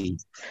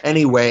tease.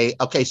 Anyway,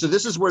 okay, so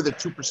this is where the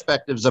two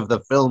perspectives of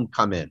the film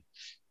come in.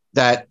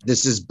 That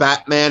this is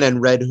Batman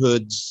and Red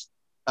Hood's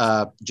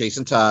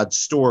Jason Todd's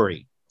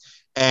story.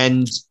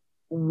 And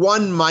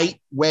one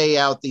might weigh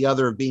out the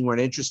other of being more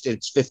interested.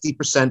 It's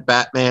 50%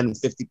 Batman and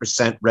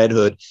 50% Red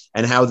Hood,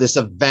 and how this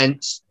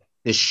event,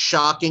 this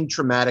shocking,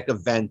 traumatic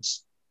event,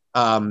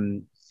 broke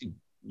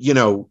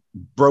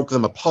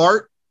them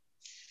apart.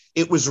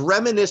 It was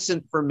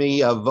reminiscent for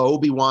me of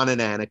Obi-Wan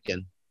and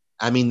Anakin.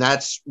 I mean,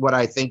 that's what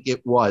I think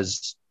it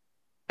was.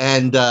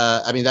 And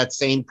that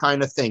same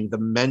kind of thing, the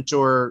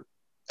mentor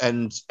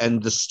and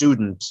the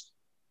student,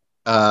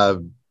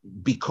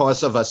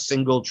 because of a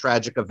single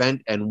tragic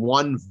event and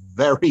one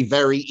very,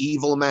 very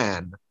evil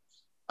man,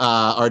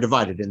 are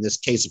divided. In this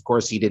case, of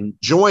course, he didn't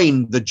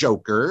join the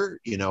Joker,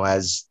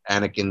 as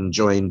Anakin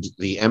joined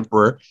the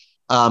Emperor.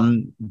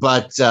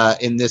 But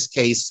in this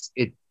case,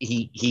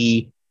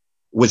 he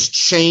was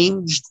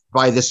changed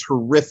by this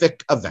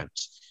horrific event.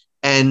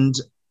 And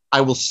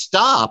I will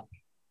stop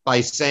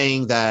by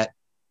saying that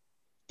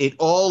it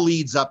all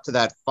leads up to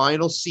that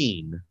final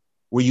scene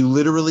where you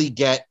literally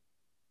get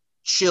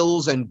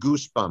chills and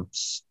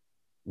goosebumps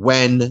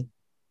when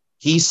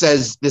he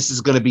says, "This is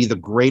going to be the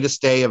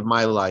greatest day of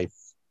my life,"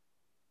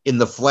 in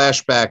the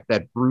flashback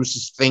that Bruce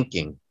is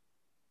thinking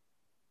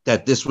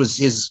that this was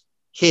his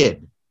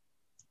kid.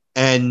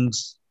 And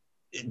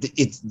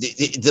it's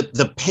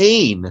the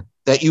pain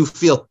that you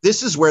feel.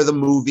 This is where the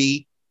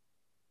movie,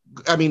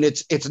 I mean,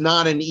 it's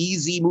not an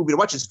easy movie to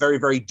watch. It's very,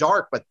 very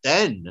dark. But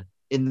then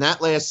in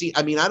that last scene,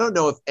 I mean, I don't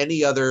know if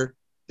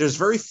there's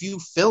very few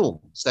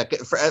films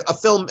a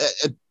film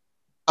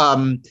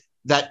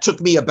that took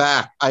me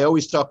aback. I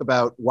always talk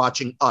about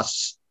watching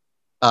Us,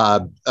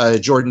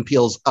 Jordan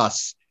Peele's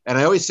Us. And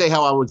I always say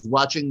how I was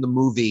watching the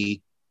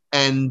movie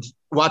and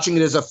watching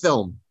it as a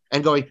film.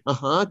 and going,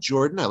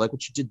 Jordan, I like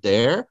what you did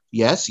there.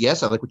 Yes,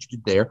 I like what you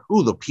did there.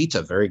 Ooh,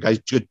 Lupita, very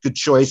good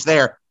choice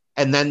there.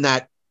 And then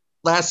that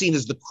last scene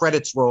is the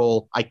credits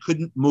roll. I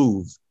couldn't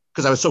move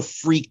because I was so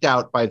freaked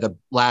out by the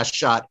last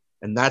shot.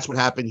 And that's what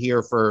happened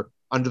here for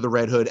Under the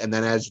Red Hood. And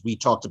then, as we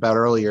talked about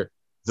earlier,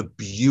 the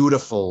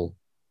beautiful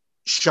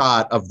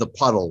shot of the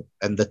puddle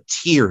and the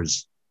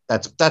tears.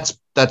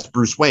 That's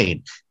Bruce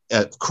Wayne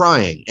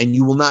crying. And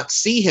you will not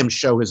see him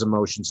show his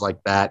emotions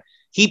like that.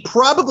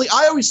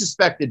 I always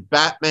suspected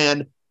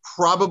Batman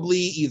probably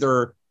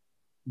either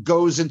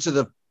goes into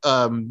the,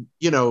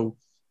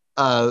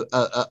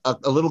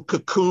 a little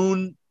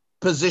cocoon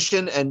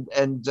position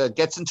and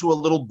gets into a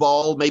little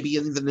ball, maybe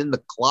even in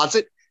the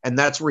closet. And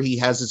that's where he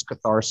has his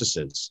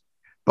catharsis.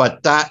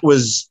 But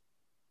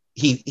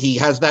he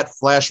has that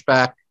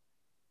flashback,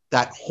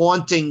 that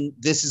haunting,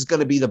 this is going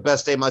to be the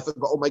best day of my life.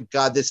 Oh my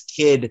God, this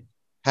kid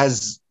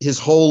has his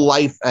whole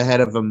life ahead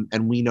of him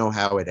and we know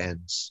how it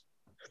ends.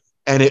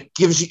 And it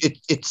gives you,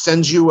 it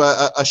sends you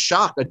a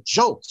shock, a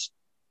jolt,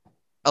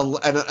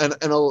 an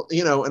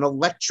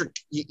electric,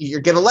 you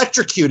get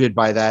electrocuted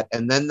by that.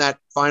 And then that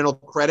final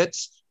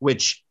credits,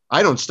 which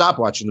I don't stop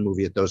watching the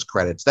movie at those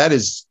credits. That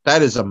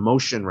is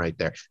emotion right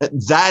there.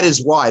 That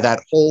is why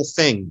that whole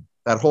thing,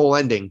 that whole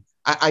ending,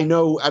 I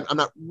know I'm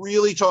not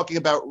really talking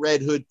about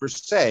Red Hood per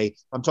se.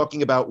 I'm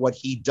talking about what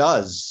he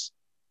does.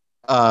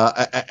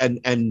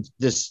 And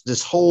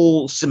this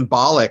whole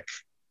symbolic,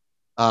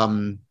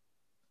 a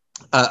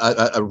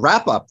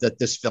wrap up that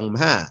this film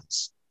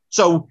has.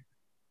 So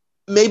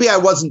maybe I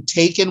wasn't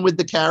taken with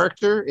the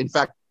character. In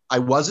fact, I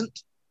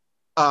wasn't.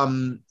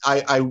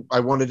 I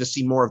wanted to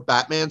see more of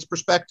Batman's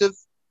perspective,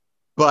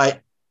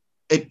 but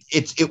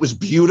it was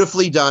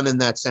beautifully done in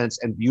that sense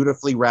and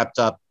beautifully wrapped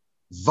up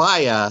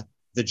via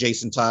the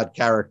Jason Todd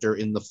character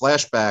in the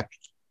flashback.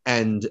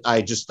 And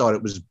I just thought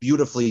it was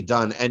beautifully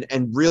done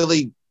and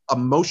really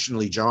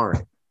emotionally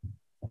jarring.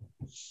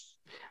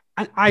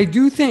 I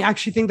do think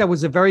that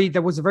was a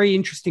very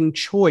interesting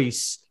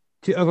choice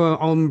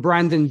on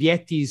Brandon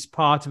Vietti's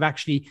part of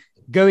actually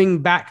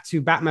going back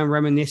to Batman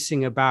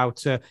reminiscing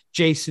about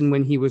Jason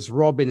when he was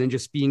Robin and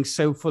just being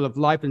so full of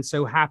life and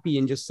so happy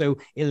and just so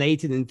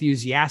elated and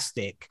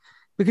enthusiastic.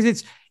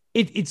 Because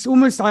it's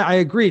almost, I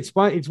agree, it's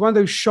one of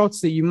those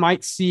shots that you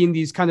might see in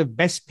these kind of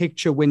best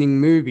picture winning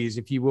movies,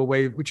 if you will,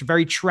 which are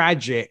very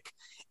tragic,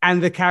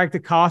 and the character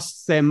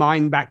casts their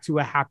mind back to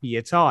a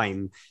happier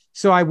time.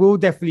 So I will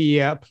definitely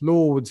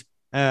applaud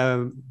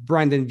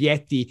Brandon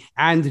Vietti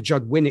and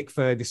Judd Winnick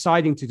for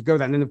deciding to go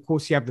that. And then, of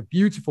course, you have the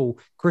beautiful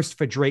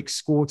Christopher Drake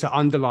score to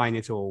underline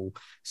it all.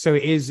 So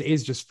it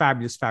is just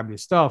fabulous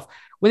stuff.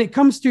 When it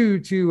comes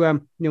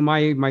to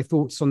my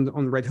thoughts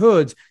on Red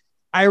Hood,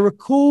 I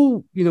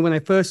recall, when I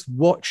first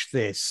watched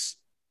this,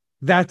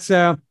 that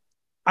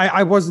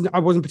I wasn't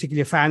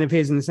particularly a fan of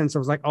his, in the sense I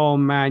was like, oh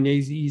man,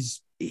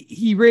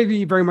 he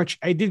really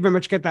I did very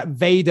much get that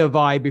Vader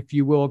vibe, if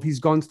you will, of he's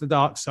gone to the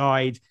dark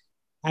side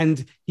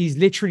and he's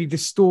literally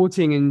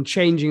distorting and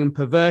changing and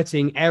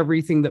perverting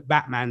everything that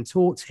Batman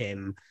taught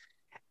him.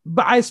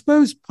 But I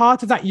suppose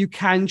part of that you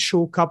can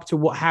chalk up to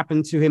what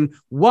happened to him.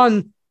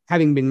 One,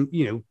 having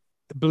been,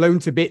 blown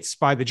to bits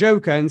by the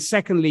Joker, and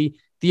secondly,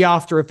 the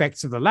after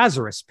effects of the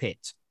Lazarus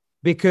Pit.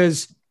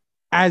 Because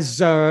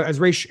as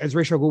Ra's al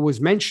Ghul was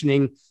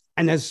mentioning,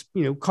 and as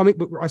comic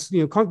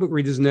book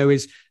readers know,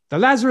 is the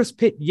Lazarus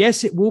Pit,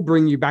 yes, it will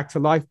bring you back to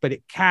life, but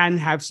it can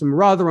have some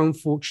rather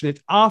unfortunate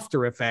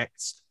after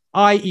effects,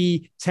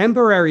 i.e.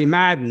 temporary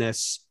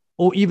madness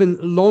or even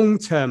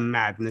long-term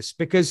madness,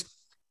 because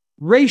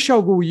Ra's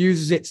al Ghul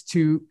uses it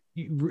to,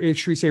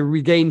 should we say,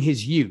 regain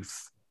his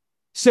youth.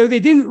 So they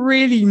didn't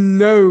really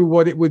know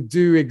what it would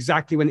do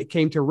exactly when it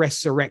came to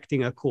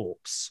resurrecting a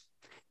corpse,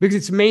 because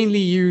it's mainly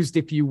used,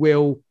 if you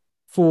will,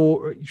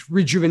 for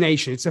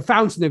rejuvenation. It's a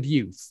fountain of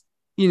youth,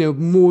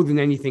 more than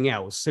anything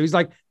else. So he's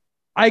like,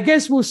 I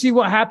guess we'll see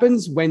what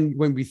happens when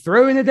we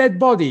throw in a dead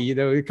body.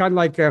 Kind of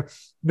like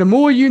the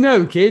more you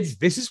know, kids.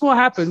 This is what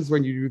happens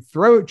when you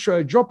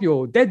drop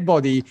your dead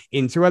body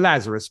into a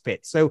Lazarus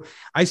pit. So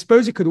I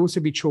suppose it could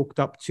also be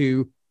chalked up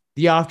to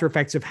the after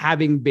effects of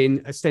having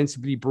been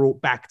ostensibly brought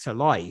back to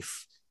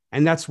life,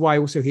 and that's why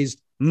also his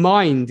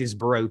mind is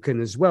broken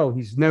as well.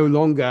 He's no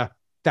longer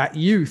that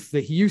youth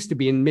that he used to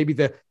be, and maybe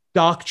the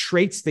dark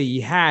traits that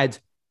he had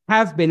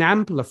have been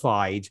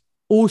amplified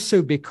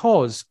also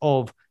because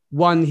of,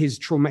 one, his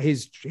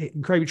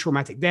incredibly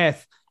traumatic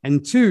death,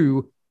 and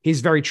two, his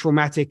very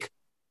traumatic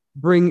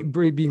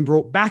being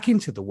brought back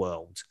into the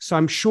world. So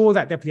I'm sure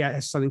that definitely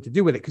has something to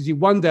do with it, because you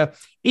wonder,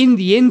 in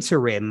the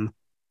interim,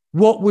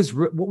 what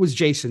was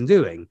Jason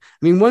doing?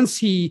 I mean, once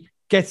he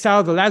gets out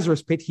of the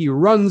Lazarus Pit, he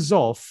runs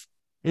off,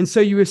 and so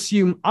you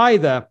assume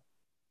either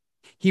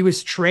he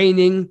was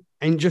training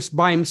and just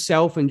by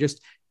himself and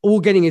just all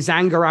getting his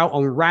anger out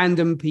on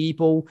random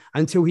people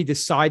until he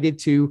decided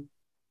to,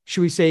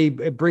 should we say,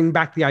 bring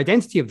back the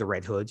identity of the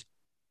Red Hood,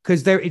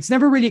 because it's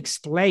never really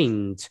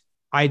explained,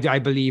 I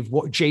believe,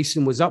 what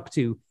Jason was up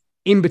to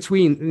in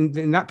between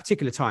in that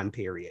particular time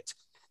period.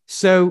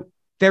 So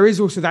there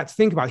is also that to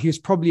think about. He was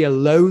probably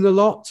alone a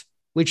lot.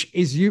 which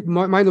is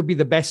might not be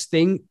the best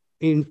thing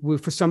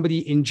for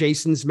somebody in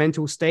Jason's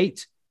mental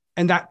state.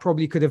 And that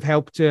probably could have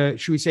helped,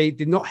 should we say,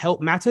 did not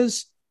help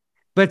matters.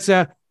 But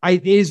it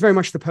is very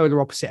much the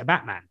polar opposite of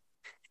Batman.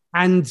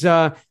 And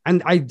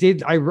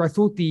I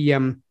thought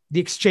the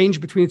exchange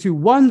between the two,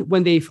 one,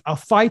 when they are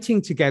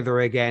fighting together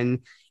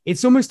again,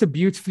 it's almost a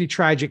beautifully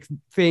tragic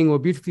thing or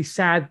beautifully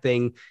sad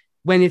thing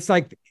when it's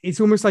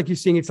almost like you're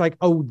seeing it's like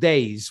old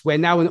days where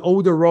now an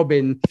older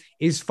Robin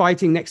is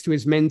fighting next to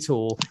his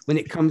mentor when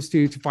it comes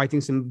to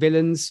fighting some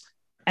villains.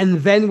 And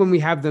then when we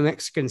have the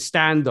Mexican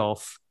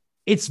standoff,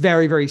 it's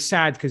very, very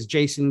sad because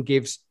Jason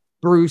gives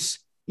Bruce,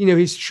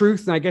 his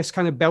truth, and I guess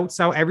kind of belts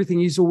out everything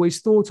he's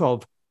always thought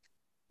of.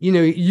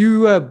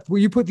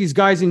 You put these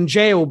guys in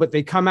jail, but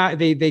they come out,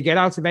 they get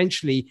out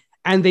eventually,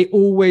 and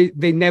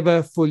they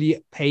never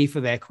fully pay for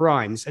their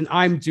crimes. And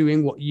I'm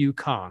doing what you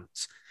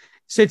can't.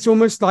 So it's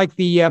almost like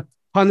the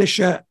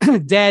Punisher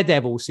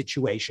Daredevil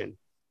situation,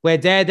 where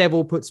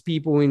Daredevil puts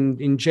people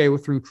in jail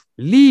through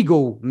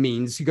legal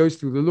means. He goes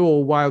through the law,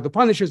 while the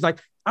Punisher's like,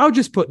 I'll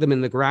just put them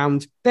in the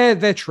ground.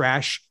 They're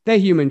trash. They're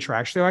human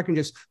trash. So I can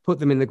just put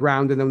them in the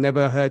ground and they'll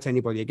never hurt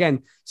anybody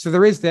again. So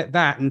there is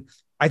that. And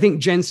I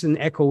think Jensen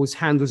Ackles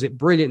handles it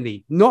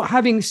brilliantly. Not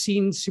having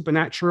seen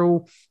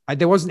Supernatural,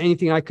 there wasn't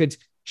anything I could,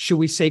 shall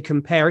we say,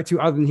 compare it to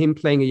other than him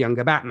playing a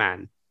younger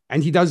Batman.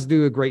 And he does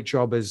do a great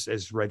job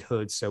as Red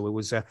Hood. So it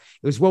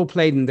was well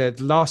played, and the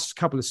last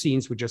couple of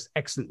scenes were just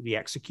excellently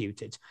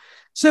executed.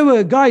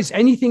 So, guys,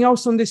 anything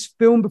else on this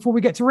film before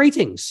we get to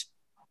ratings?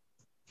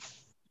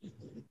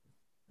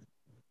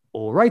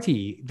 All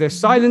righty. The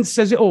silence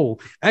says it all.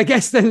 I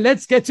guess then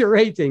let's get to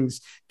ratings.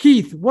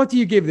 Keith, what do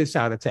you give this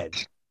out of 10?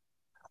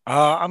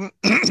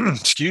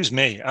 Excuse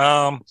me.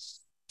 I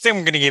think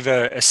I'm going to give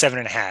a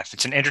 7.5.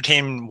 It's an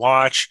entertainment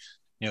watch.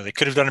 They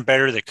could have done it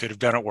better. They could have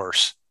done it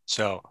worse.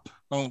 So,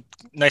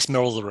 nice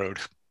middle of the road.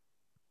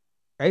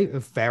 Okay,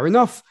 fair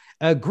enough.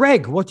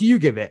 Greg, what do you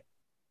give it?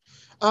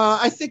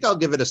 I think I'll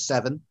give it a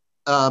 7.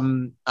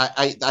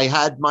 I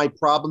had my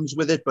problems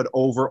with it, but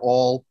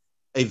overall,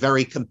 a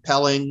very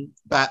compelling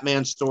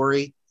Batman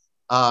story,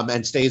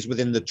 and stays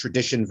within the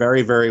tradition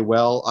very, very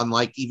well.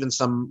 Unlike even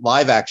some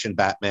live action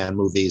Batman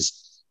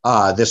movies,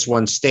 this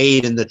one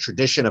stayed in the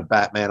tradition of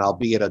Batman,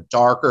 albeit a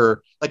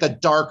darker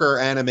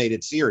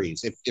animated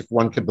series, if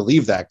one could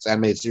believe that, because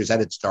animated series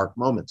had its dark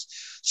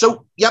moments.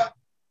 So, yep.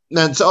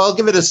 And so I'll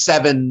give it a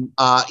 7,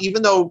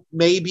 even though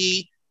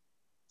maybe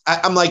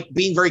I'm like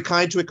being very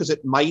kind to it because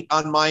it might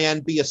on my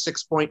end be a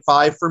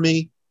 6.5 for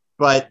me,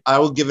 but I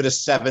will give it a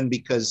 7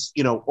 because,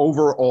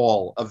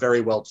 overall, a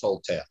very well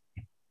told tale.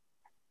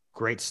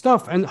 Great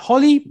stuff. And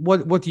Holly,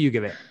 what do you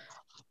give it?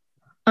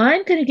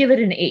 I'm going to give it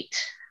an 8.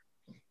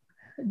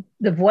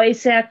 The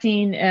voice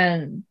acting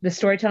and the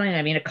storytelling,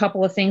 a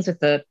couple of things with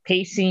the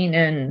pacing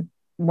and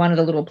one of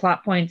the little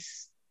plot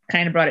points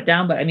kind of brought it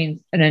down, but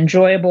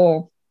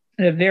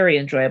a very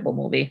enjoyable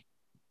movie.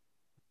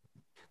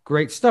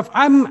 Great stuff.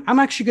 I'm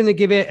actually going to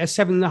give it a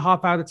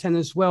 7.5 out of 10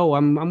 as well.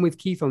 I'm with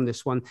Keith on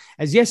this one.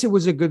 As yes, it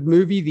was a good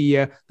movie.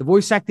 The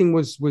voice acting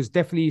was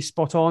definitely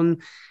spot on.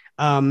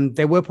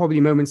 There were probably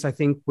moments I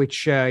think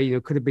which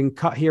could have been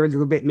cut here a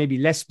little bit, maybe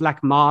less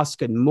Black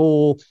Mask and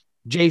more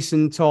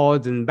Jason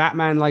Todd and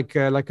Batman, like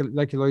a lot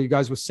of you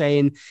guys were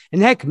saying.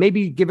 And heck,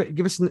 maybe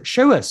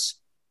show us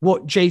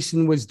what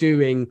Jason was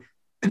doing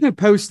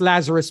post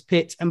Lazarus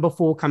Pit and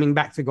before coming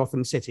back to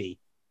Gotham City.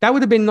 That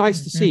would have been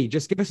nice to see.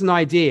 Just give us an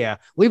idea.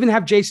 Or even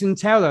have Jason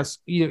tell us,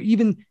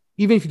 even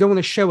if you don't want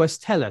to show us,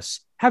 tell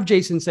us. Have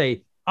Jason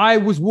say, I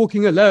was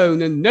walking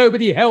alone and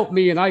nobody helped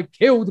me and I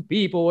killed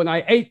people and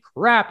I ate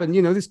crap and,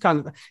 this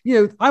kind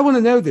of, I want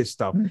to know this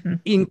stuff.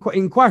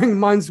 Inquiring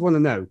minds want to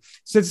know.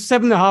 So it's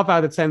 7.5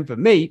 out of 10 for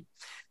me.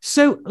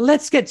 So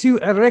let's get to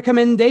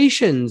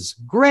recommendations.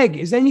 Greg,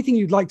 is there anything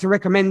you'd like to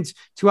recommend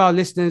to our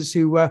listeners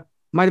who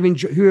might have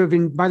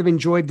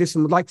enjoyed this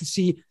and would like to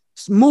see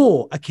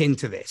more akin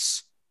to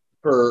this?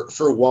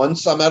 For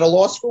once, I'm at a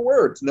loss for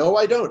words. No,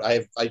 I don't.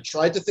 I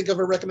tried to think of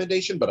a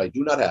recommendation, but I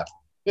do not have.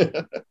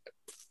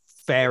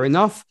 Fair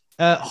enough.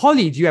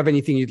 Holly, do you have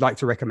anything you'd like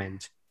to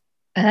recommend?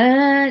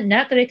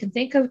 Not that I can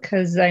think of,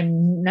 because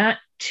I'm not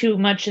too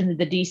much into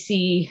the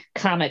DC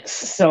comics.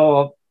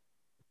 So,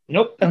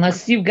 nope.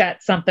 Unless you've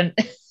got something.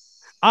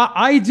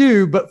 I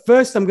do, but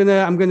first I'm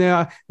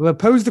gonna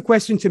pose the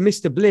question to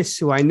Mr. Bliss,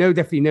 who I know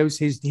definitely knows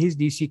his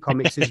DC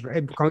comics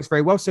comics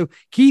very well. So,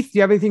 Keith, do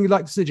you have anything you'd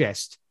like to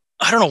suggest?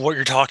 I don't know what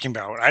you're talking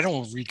about. I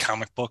don't read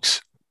comic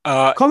books.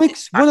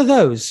 Comics? What are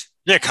those?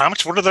 Yeah,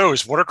 comics. What are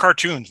those? What are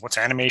cartoons? What's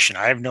animation?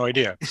 I have no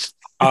idea.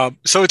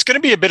 So it's going to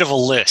be a bit of a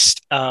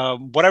list.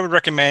 What I would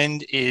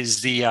recommend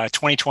is the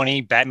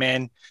 2020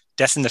 Batman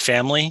Death in the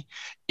Family.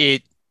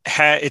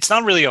 It's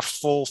not really a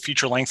full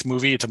feature-length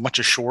movie. It's a bunch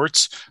of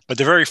shorts. But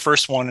the very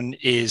first one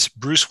is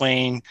Bruce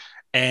Wayne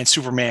and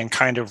Superman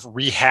kind of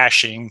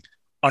rehashing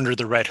under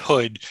the Red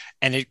Hood.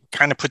 And it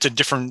kind of puts a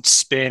different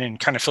spin and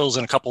kind of fills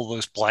in a couple of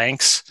those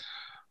blanks.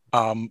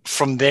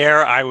 From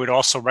there, I would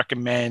also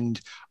recommend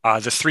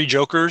The Three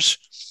Jokers.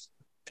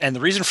 And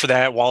the reason for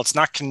that, while it's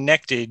not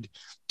connected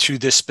to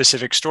this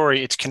specific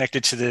story, it's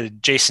connected to the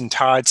Jason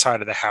Todd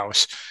side of the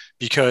house,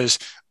 because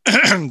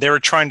they were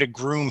trying to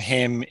groom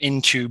him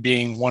into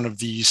being one of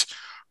these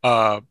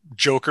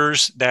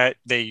Jokers that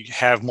they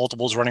have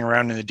multiples running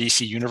around in the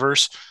DC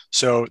universe.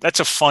 So that's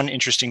a fun,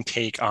 interesting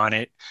take on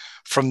it.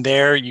 From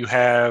there, you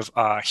have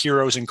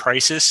Heroes in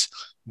Crisis.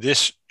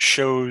 This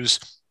shows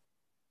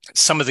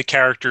some of the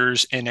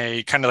characters in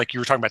a kind of like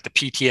you were talking about the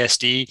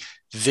PTSD.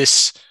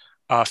 This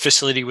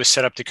facility was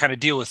set up to kind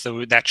of deal with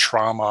that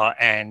trauma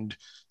and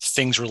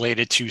things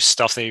related to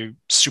stuff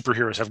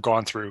superheroes have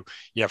gone through.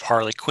 You have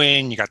Harley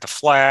Quinn, you got the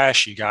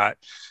Flash, you got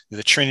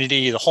the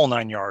Trinity, the whole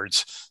 9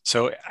 yards.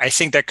 So I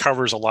think that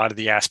covers a lot of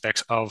the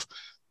aspects of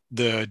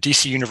the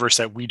DC universe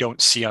that we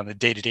don't see on the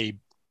day-to-day,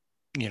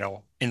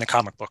 in the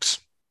comic books.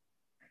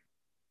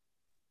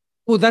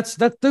 Well, those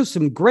are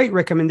some great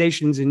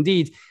recommendations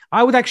indeed.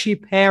 I would actually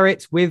pair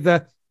it with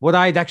what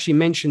I'd actually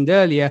mentioned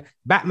earlier,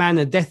 Batman: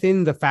 A Death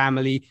in the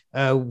Family,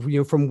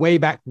 from way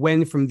back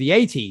when, from the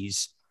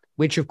 80s,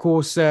 which of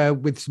course,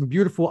 with some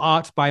beautiful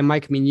art by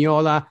Mike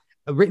Mignola,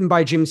 written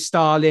by Jim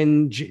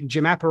Starlin,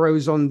 Jim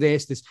Aparo's on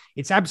this.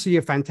 It's absolutely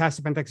a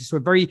fantastic story,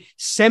 a very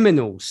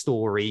seminal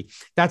story.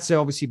 That's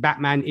obviously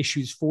Batman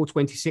issues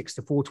 426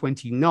 to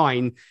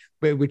 429,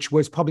 which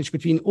was published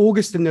between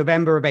August and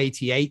November of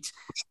 88.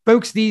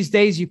 Folks, these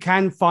days you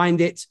can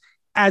find it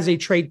as a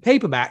trade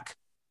paperback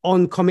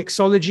on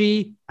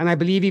Comixology, and I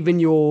believe even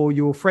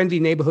your friendly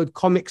neighborhood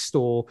comic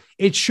store.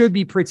 It should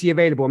be pretty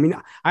available. I mean,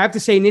 I have to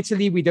say, in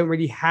Italy, we don't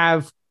really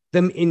have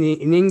them in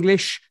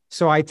English,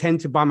 so I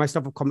tend to buy my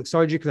stuff on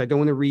Comixology because I don't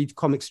want to read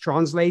comics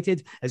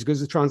translated, as good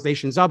as the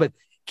translations are. But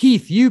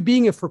Keith, you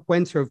being a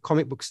frequenter of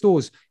comic book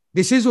stores,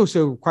 this is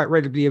also quite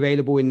readily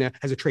available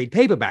as a trade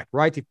paperback,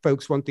 right? If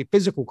folks want the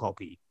physical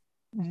copy.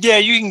 Yeah,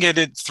 you can get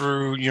it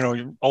through,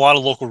 a lot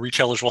of local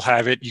retailers will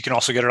have it. You can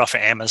also get it off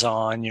of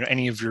Amazon,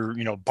 any of your,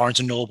 Barnes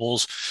and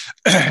Nobles,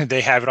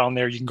 they have it on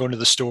there. You can go into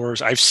the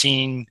stores. I've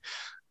seen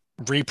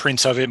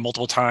reprints of it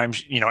multiple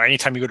times.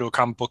 Anytime you go to a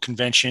comic book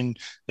convention,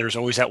 there's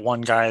always that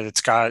one guy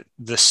that's got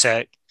the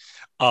set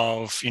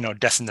of,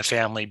 Death in the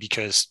Family,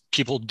 because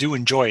people do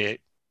enjoy it,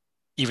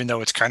 even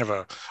though it's kind of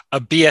a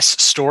BS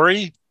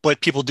story,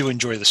 but people do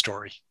enjoy the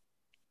story.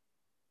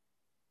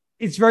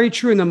 It's very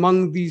true. And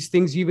among these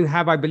things, you even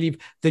have, I believe,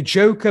 the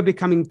Joker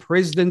becoming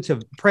president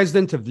of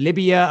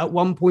Libya at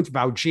one point, of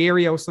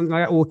Algeria or something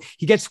like that, or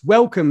he gets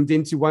welcomed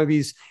into one of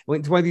these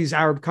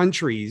Arab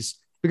countries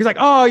because,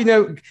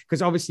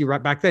 because obviously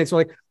right back then, it's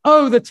like,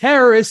 oh, the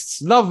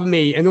terrorists love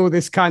me and all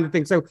this kind of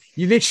thing. So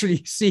you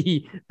literally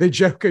see the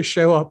Joker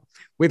show up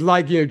with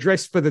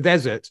dressed for the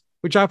desert,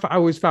 which I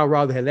always found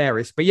rather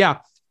hilarious. But yeah,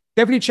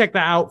 definitely check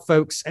that out,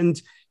 folks.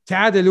 And to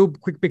add a little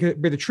quick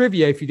bit of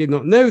trivia, if you did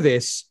not know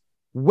this,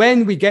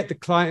 when we get the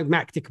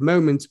climactic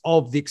moment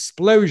of the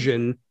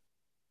explosion,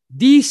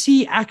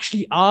 DC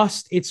actually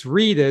asked its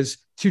readers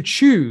to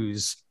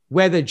choose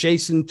whether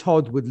Jason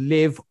Todd would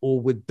live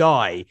or would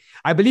die.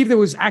 I believe there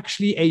was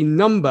actually a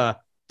number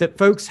that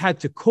folks had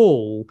to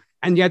call,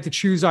 and you had to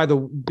choose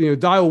either,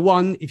 dial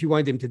 1 if you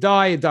wanted him to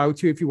die, or dial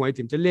 2 if you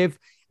wanted him to live.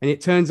 And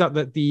it turns out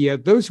that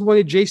those who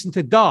wanted Jason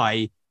to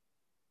die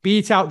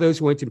beat out those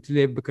who wanted him to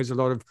live, because a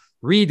lot of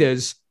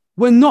readers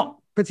were not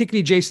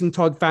particularly Jason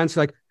Todd fans,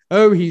 like,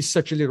 oh, he's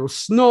such a little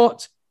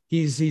snot.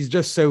 He's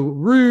just so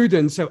rude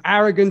and so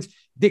arrogant.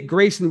 Dick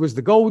Grayson was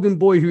the golden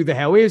boy. Who the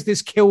hell is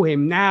this? Kill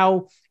him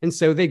now. And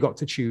so they got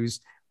to choose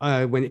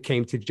when it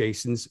came to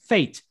Jason's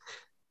fate.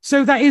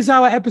 So that is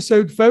our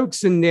episode,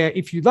 folks. And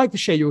if you'd like to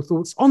share your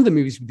thoughts on the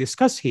movies we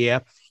discuss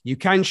here, you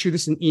can shoot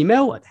us an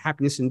email at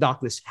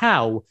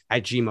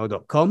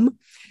happinessanddarknesshow@gmail.com.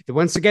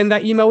 Once again,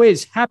 that email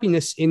is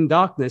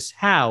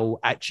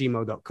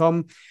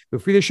happinessanddarknesshow@gmail.com. Feel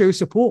free to show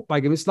support by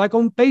giving us a like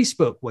on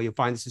Facebook, where you'll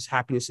find us as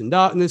Happiness and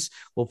Darkness,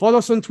 or follow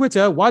us on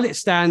Twitter while it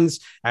stands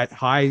at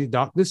High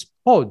Darkness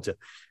Pod.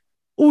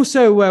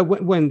 Also,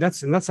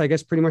 that's I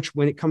guess pretty much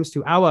when it comes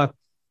to our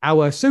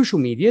social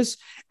medias.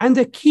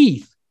 And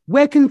Keith,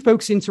 where can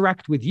folks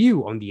interact with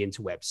you on the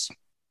interwebs?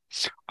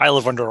 I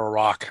live under a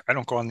rock. I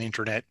don't go on the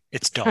internet.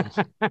 It's dumb.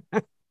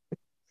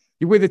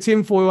 You're with a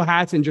tinfoil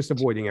hat and just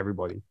avoiding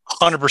everybody.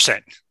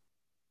 100%.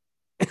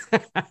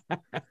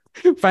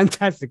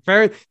 Fantastic.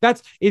 In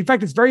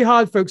fact, it's very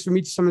hard, folks, for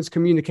me to sometimes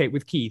communicate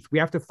with Keith. We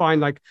have to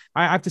find, I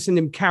have to send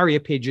him carrier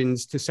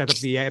pigeons to set up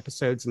the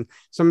episodes. And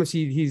sometimes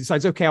he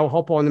decides, okay, I'll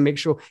hop on and make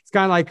sure. It's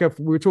kind of like if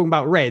we were talking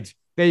about Red.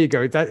 There you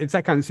go. It's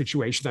that kind of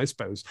situation, I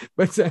suppose.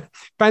 But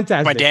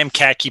fantastic. My damn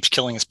cat keeps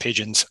killing his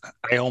pigeons.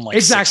 I own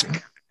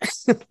exactly.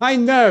 6. I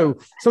know.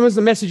 Sometimes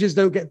the messages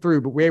don't get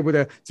through, but we're able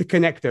to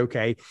connect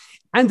okay.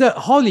 And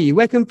Holly,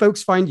 where can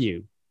folks find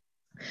you?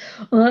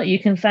 Well, you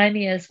can find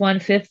me as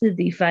 1/5 of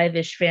the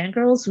 5-ish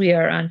Fangirls. We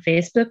are on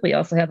Facebook. We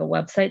also have a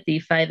website,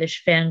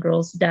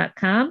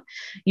 the5ishfangirls.com.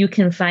 You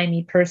can find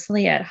me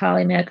personally at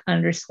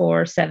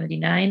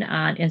HollyMac_79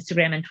 on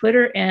Instagram and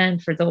Twitter.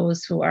 And for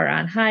those who are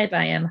on Hive,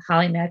 I am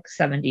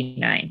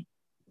HollyMac79.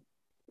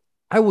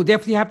 I will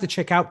definitely have to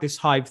check out this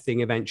Hive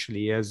thing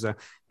eventually, as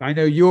I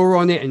know you're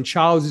on it and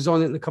Charles is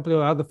on it and a couple of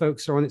other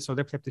folks are on it. So I'll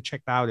definitely have to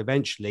check that out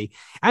eventually.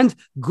 And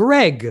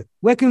Greg,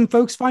 where can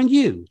folks find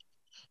you?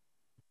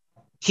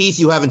 Keith,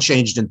 you haven't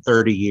changed in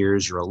 30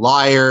 years. You're a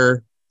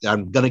liar.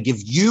 I'm going to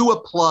give you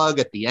a plug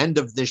at the end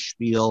of this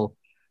spiel.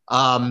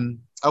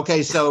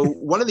 Okay, so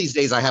one of these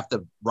days I have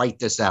to write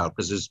this out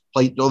because there's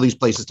all these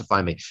places to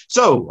find me.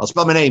 So I'll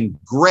spell my name,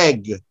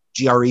 Greg,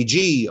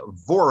 Greg,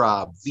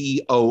 Vorob,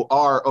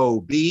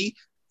 Vorob.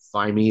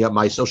 Find me at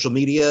my social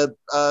media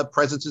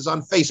presences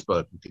on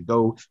Facebook. You can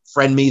go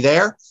friend me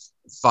there.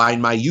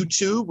 Find my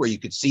YouTube where you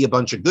could see a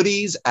bunch of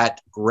goodies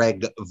at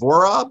Greg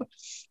Vorob.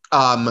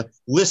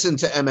 Listen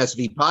to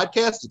MSV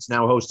Podcast. It's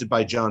now hosted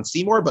by John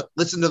Seymour, but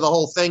listen to the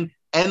whole thing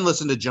and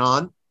listen to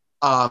John.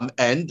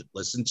 And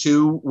listen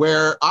to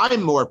where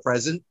I'm more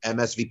present.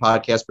 MSV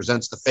Podcast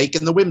presents The Fake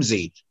and the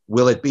Whimsy.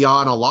 Will it be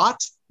on a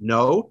lot?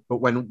 No. But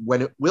when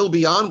it will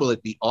be on, will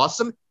it be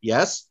awesome?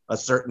 Yes. A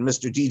certain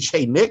Mr.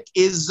 DJ Nick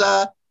is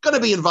going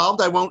to be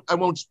involved. I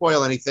won't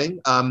spoil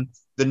anything.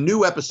 The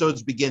new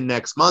episodes begin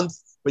next month,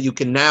 but you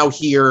can now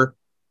hear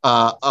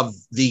of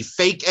the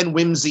Fake and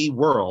Whimsy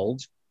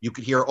world. You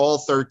could hear all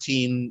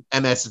 13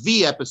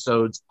 MSV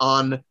episodes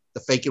on the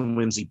Fake and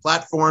Whimsy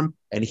platform.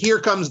 And here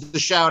comes the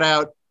shout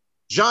out.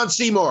 John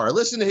Seymour,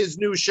 listen to his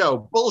new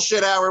show,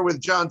 Bullshit Hour with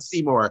John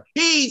Seymour.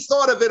 He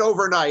thought of it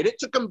overnight. It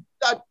took him,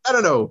 I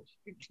don't know,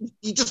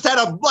 he just had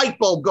a light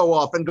bulb go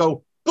off and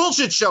go,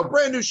 bullshit show,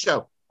 brand new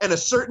show. And a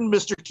certain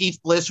Mr. Keith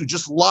Bliss, who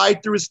just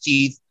lied through his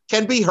teeth,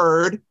 can be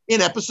heard in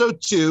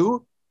episode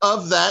 2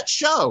 of that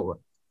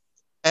show.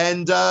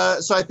 And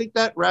so I think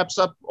that wraps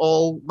up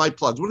all my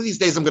plugs. One of these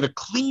days, I'm going to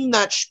clean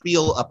that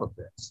spiel up a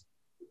bit.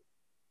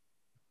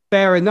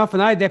 Fair enough.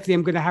 And I definitely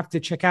am going to have to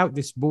check out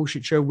this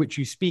bullshit show which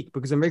you speak,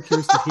 because I'm very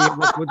curious to hear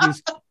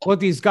what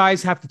these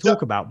guys have to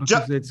talk about.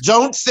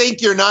 Don't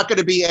think you're not going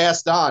to be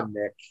asked on,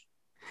 Nick.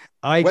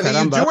 Whether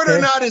you do it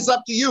or not is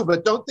up to you,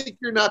 but don't think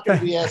you're not going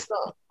to be asked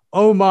on.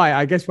 Oh my!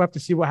 I guess we'll have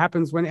to see what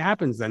happens when it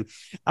happens. Then,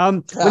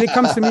 when it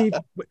comes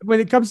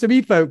to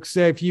me, folks,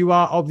 if you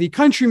are of the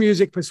country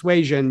music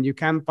persuasion, you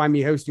can find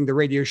me hosting the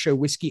radio show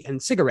Whiskey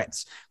and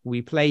Cigarettes.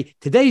 We play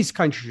today's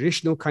country,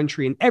 traditional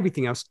country, and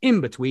everything else in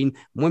between.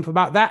 More info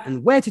about that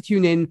and where to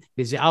tune in,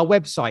 visit our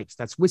website.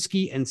 That's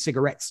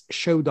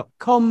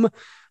whiskeyandcigarettesshow.com.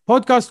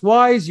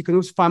 Podcast-wise, you can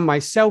also find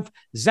myself,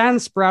 Zan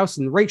Sprouse,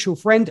 and Rachel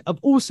Friend of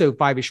also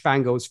Five-ish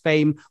Fangirls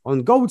fame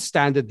on Gold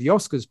Standard, the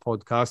Oscars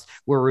podcast.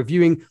 We're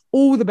reviewing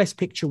all the Best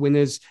Picture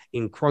winners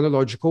in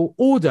chronological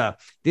order.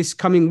 This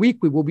coming week,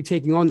 we will be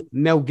taking on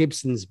Mel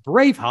Gibson's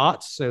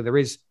Braveheart, so there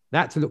is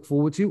that to look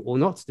forward to, or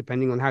not,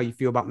 depending on how you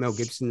feel about Mel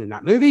Gibson in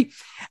that movie.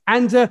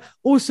 And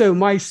also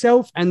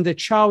myself and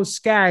Charles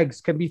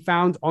Skaggs can be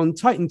found on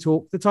Titan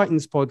Talk, the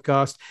Titans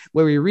podcast,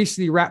 where we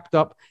recently wrapped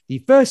up the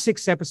first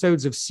 6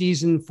 episodes of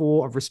season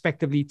 4 of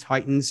respectively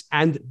Titans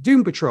and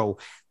Doom Patrol.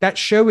 That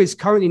show is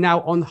currently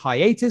now on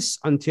hiatus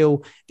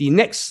until the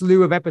next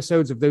slew of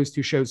episodes of those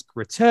 2 shows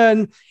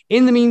return.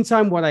 In the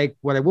meantime, what I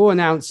will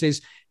announce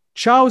is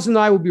Charles and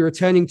I will be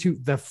returning to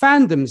the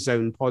Fandom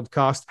Zone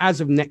podcast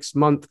as of next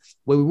month,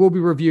 where we will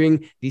be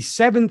reviewing the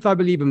 7th, I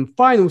believe, and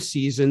final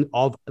season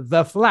of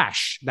The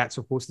Flash. That's,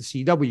 of course, the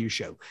CW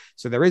show.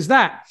 So there is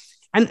that.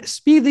 And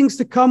speed things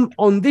to come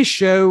on this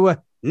show.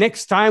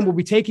 Next time, we'll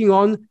be taking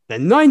on the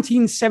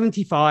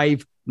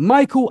 1975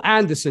 Michael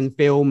Anderson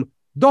film,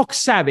 Doc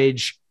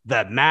Savage,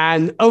 The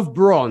Man of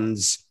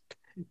Bronze.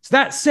 So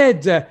that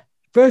said,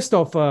 first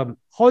off,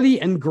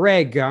 Holly and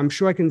Greg, I'm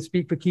sure I can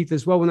speak for Keith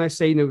as well when I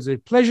say, it was a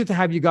pleasure to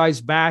have you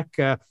guys back.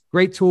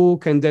 Great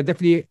talk, and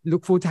definitely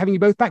look forward to having you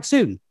both back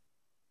soon.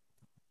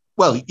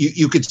 Well,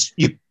 you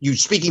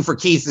speaking for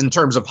Keith in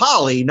terms of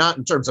Holly, not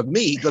in terms of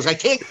me, because I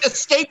can't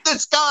escape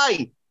this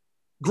guy.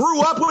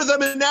 Grew up with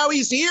him, and now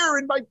he's here,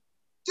 and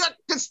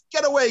just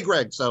get away,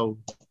 Greg. So,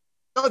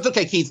 no, it's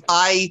okay, Keith.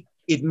 I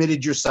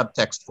admitted your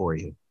subtext for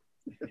you.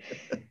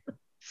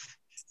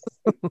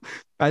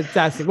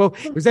 Fantastic. Well,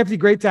 it was definitely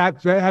great to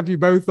have you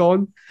both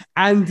on.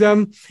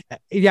 And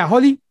yeah,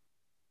 Holly.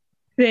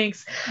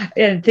 Thanks.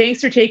 And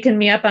thanks for taking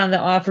me up on the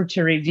offer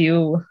to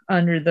review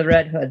Under the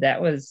Red Hood.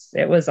 It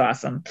was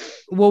awesome.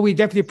 Well, we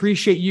definitely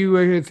appreciate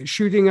you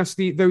shooting us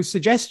those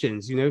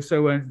suggestions,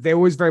 so they're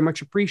always very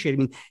much appreciated.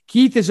 I mean,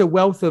 Keith is a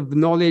wealth of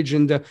knowledge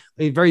and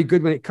very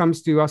good when it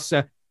comes to us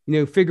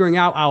figuring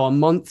out our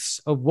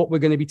months of what we're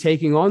going to be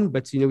taking on.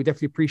 But, we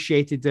definitely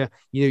appreciated,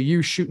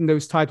 you shooting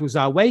those titles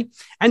our way.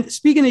 And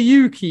speaking of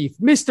you, Keith,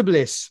 Mr.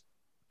 Bliss,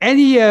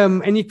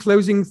 any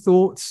closing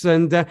thoughts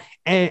and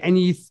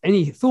any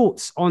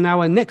thoughts on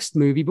our next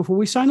movie before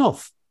we sign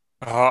off?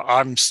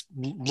 I'm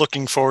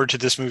looking forward to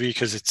this movie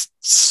because it's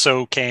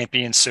so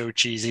campy and so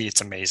cheesy.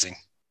 It's amazing.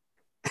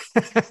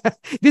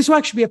 This will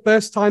actually be a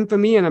first time for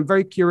me, and I'm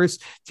very curious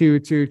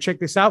to check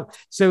this out.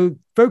 So,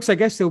 folks, I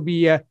guess there'll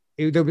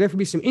definitely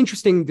be some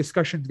interesting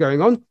discussions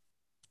going on.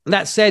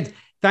 That said,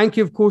 thank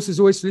you, of course, as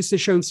always, for listening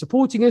to the show and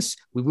supporting us.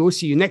 We will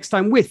see you next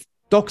time with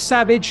Doc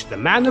Savage, the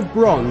Man of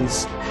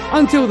Bronze.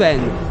 Until then,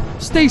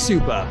 stay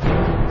super.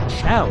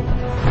 Ciao.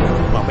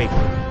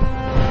 Bye.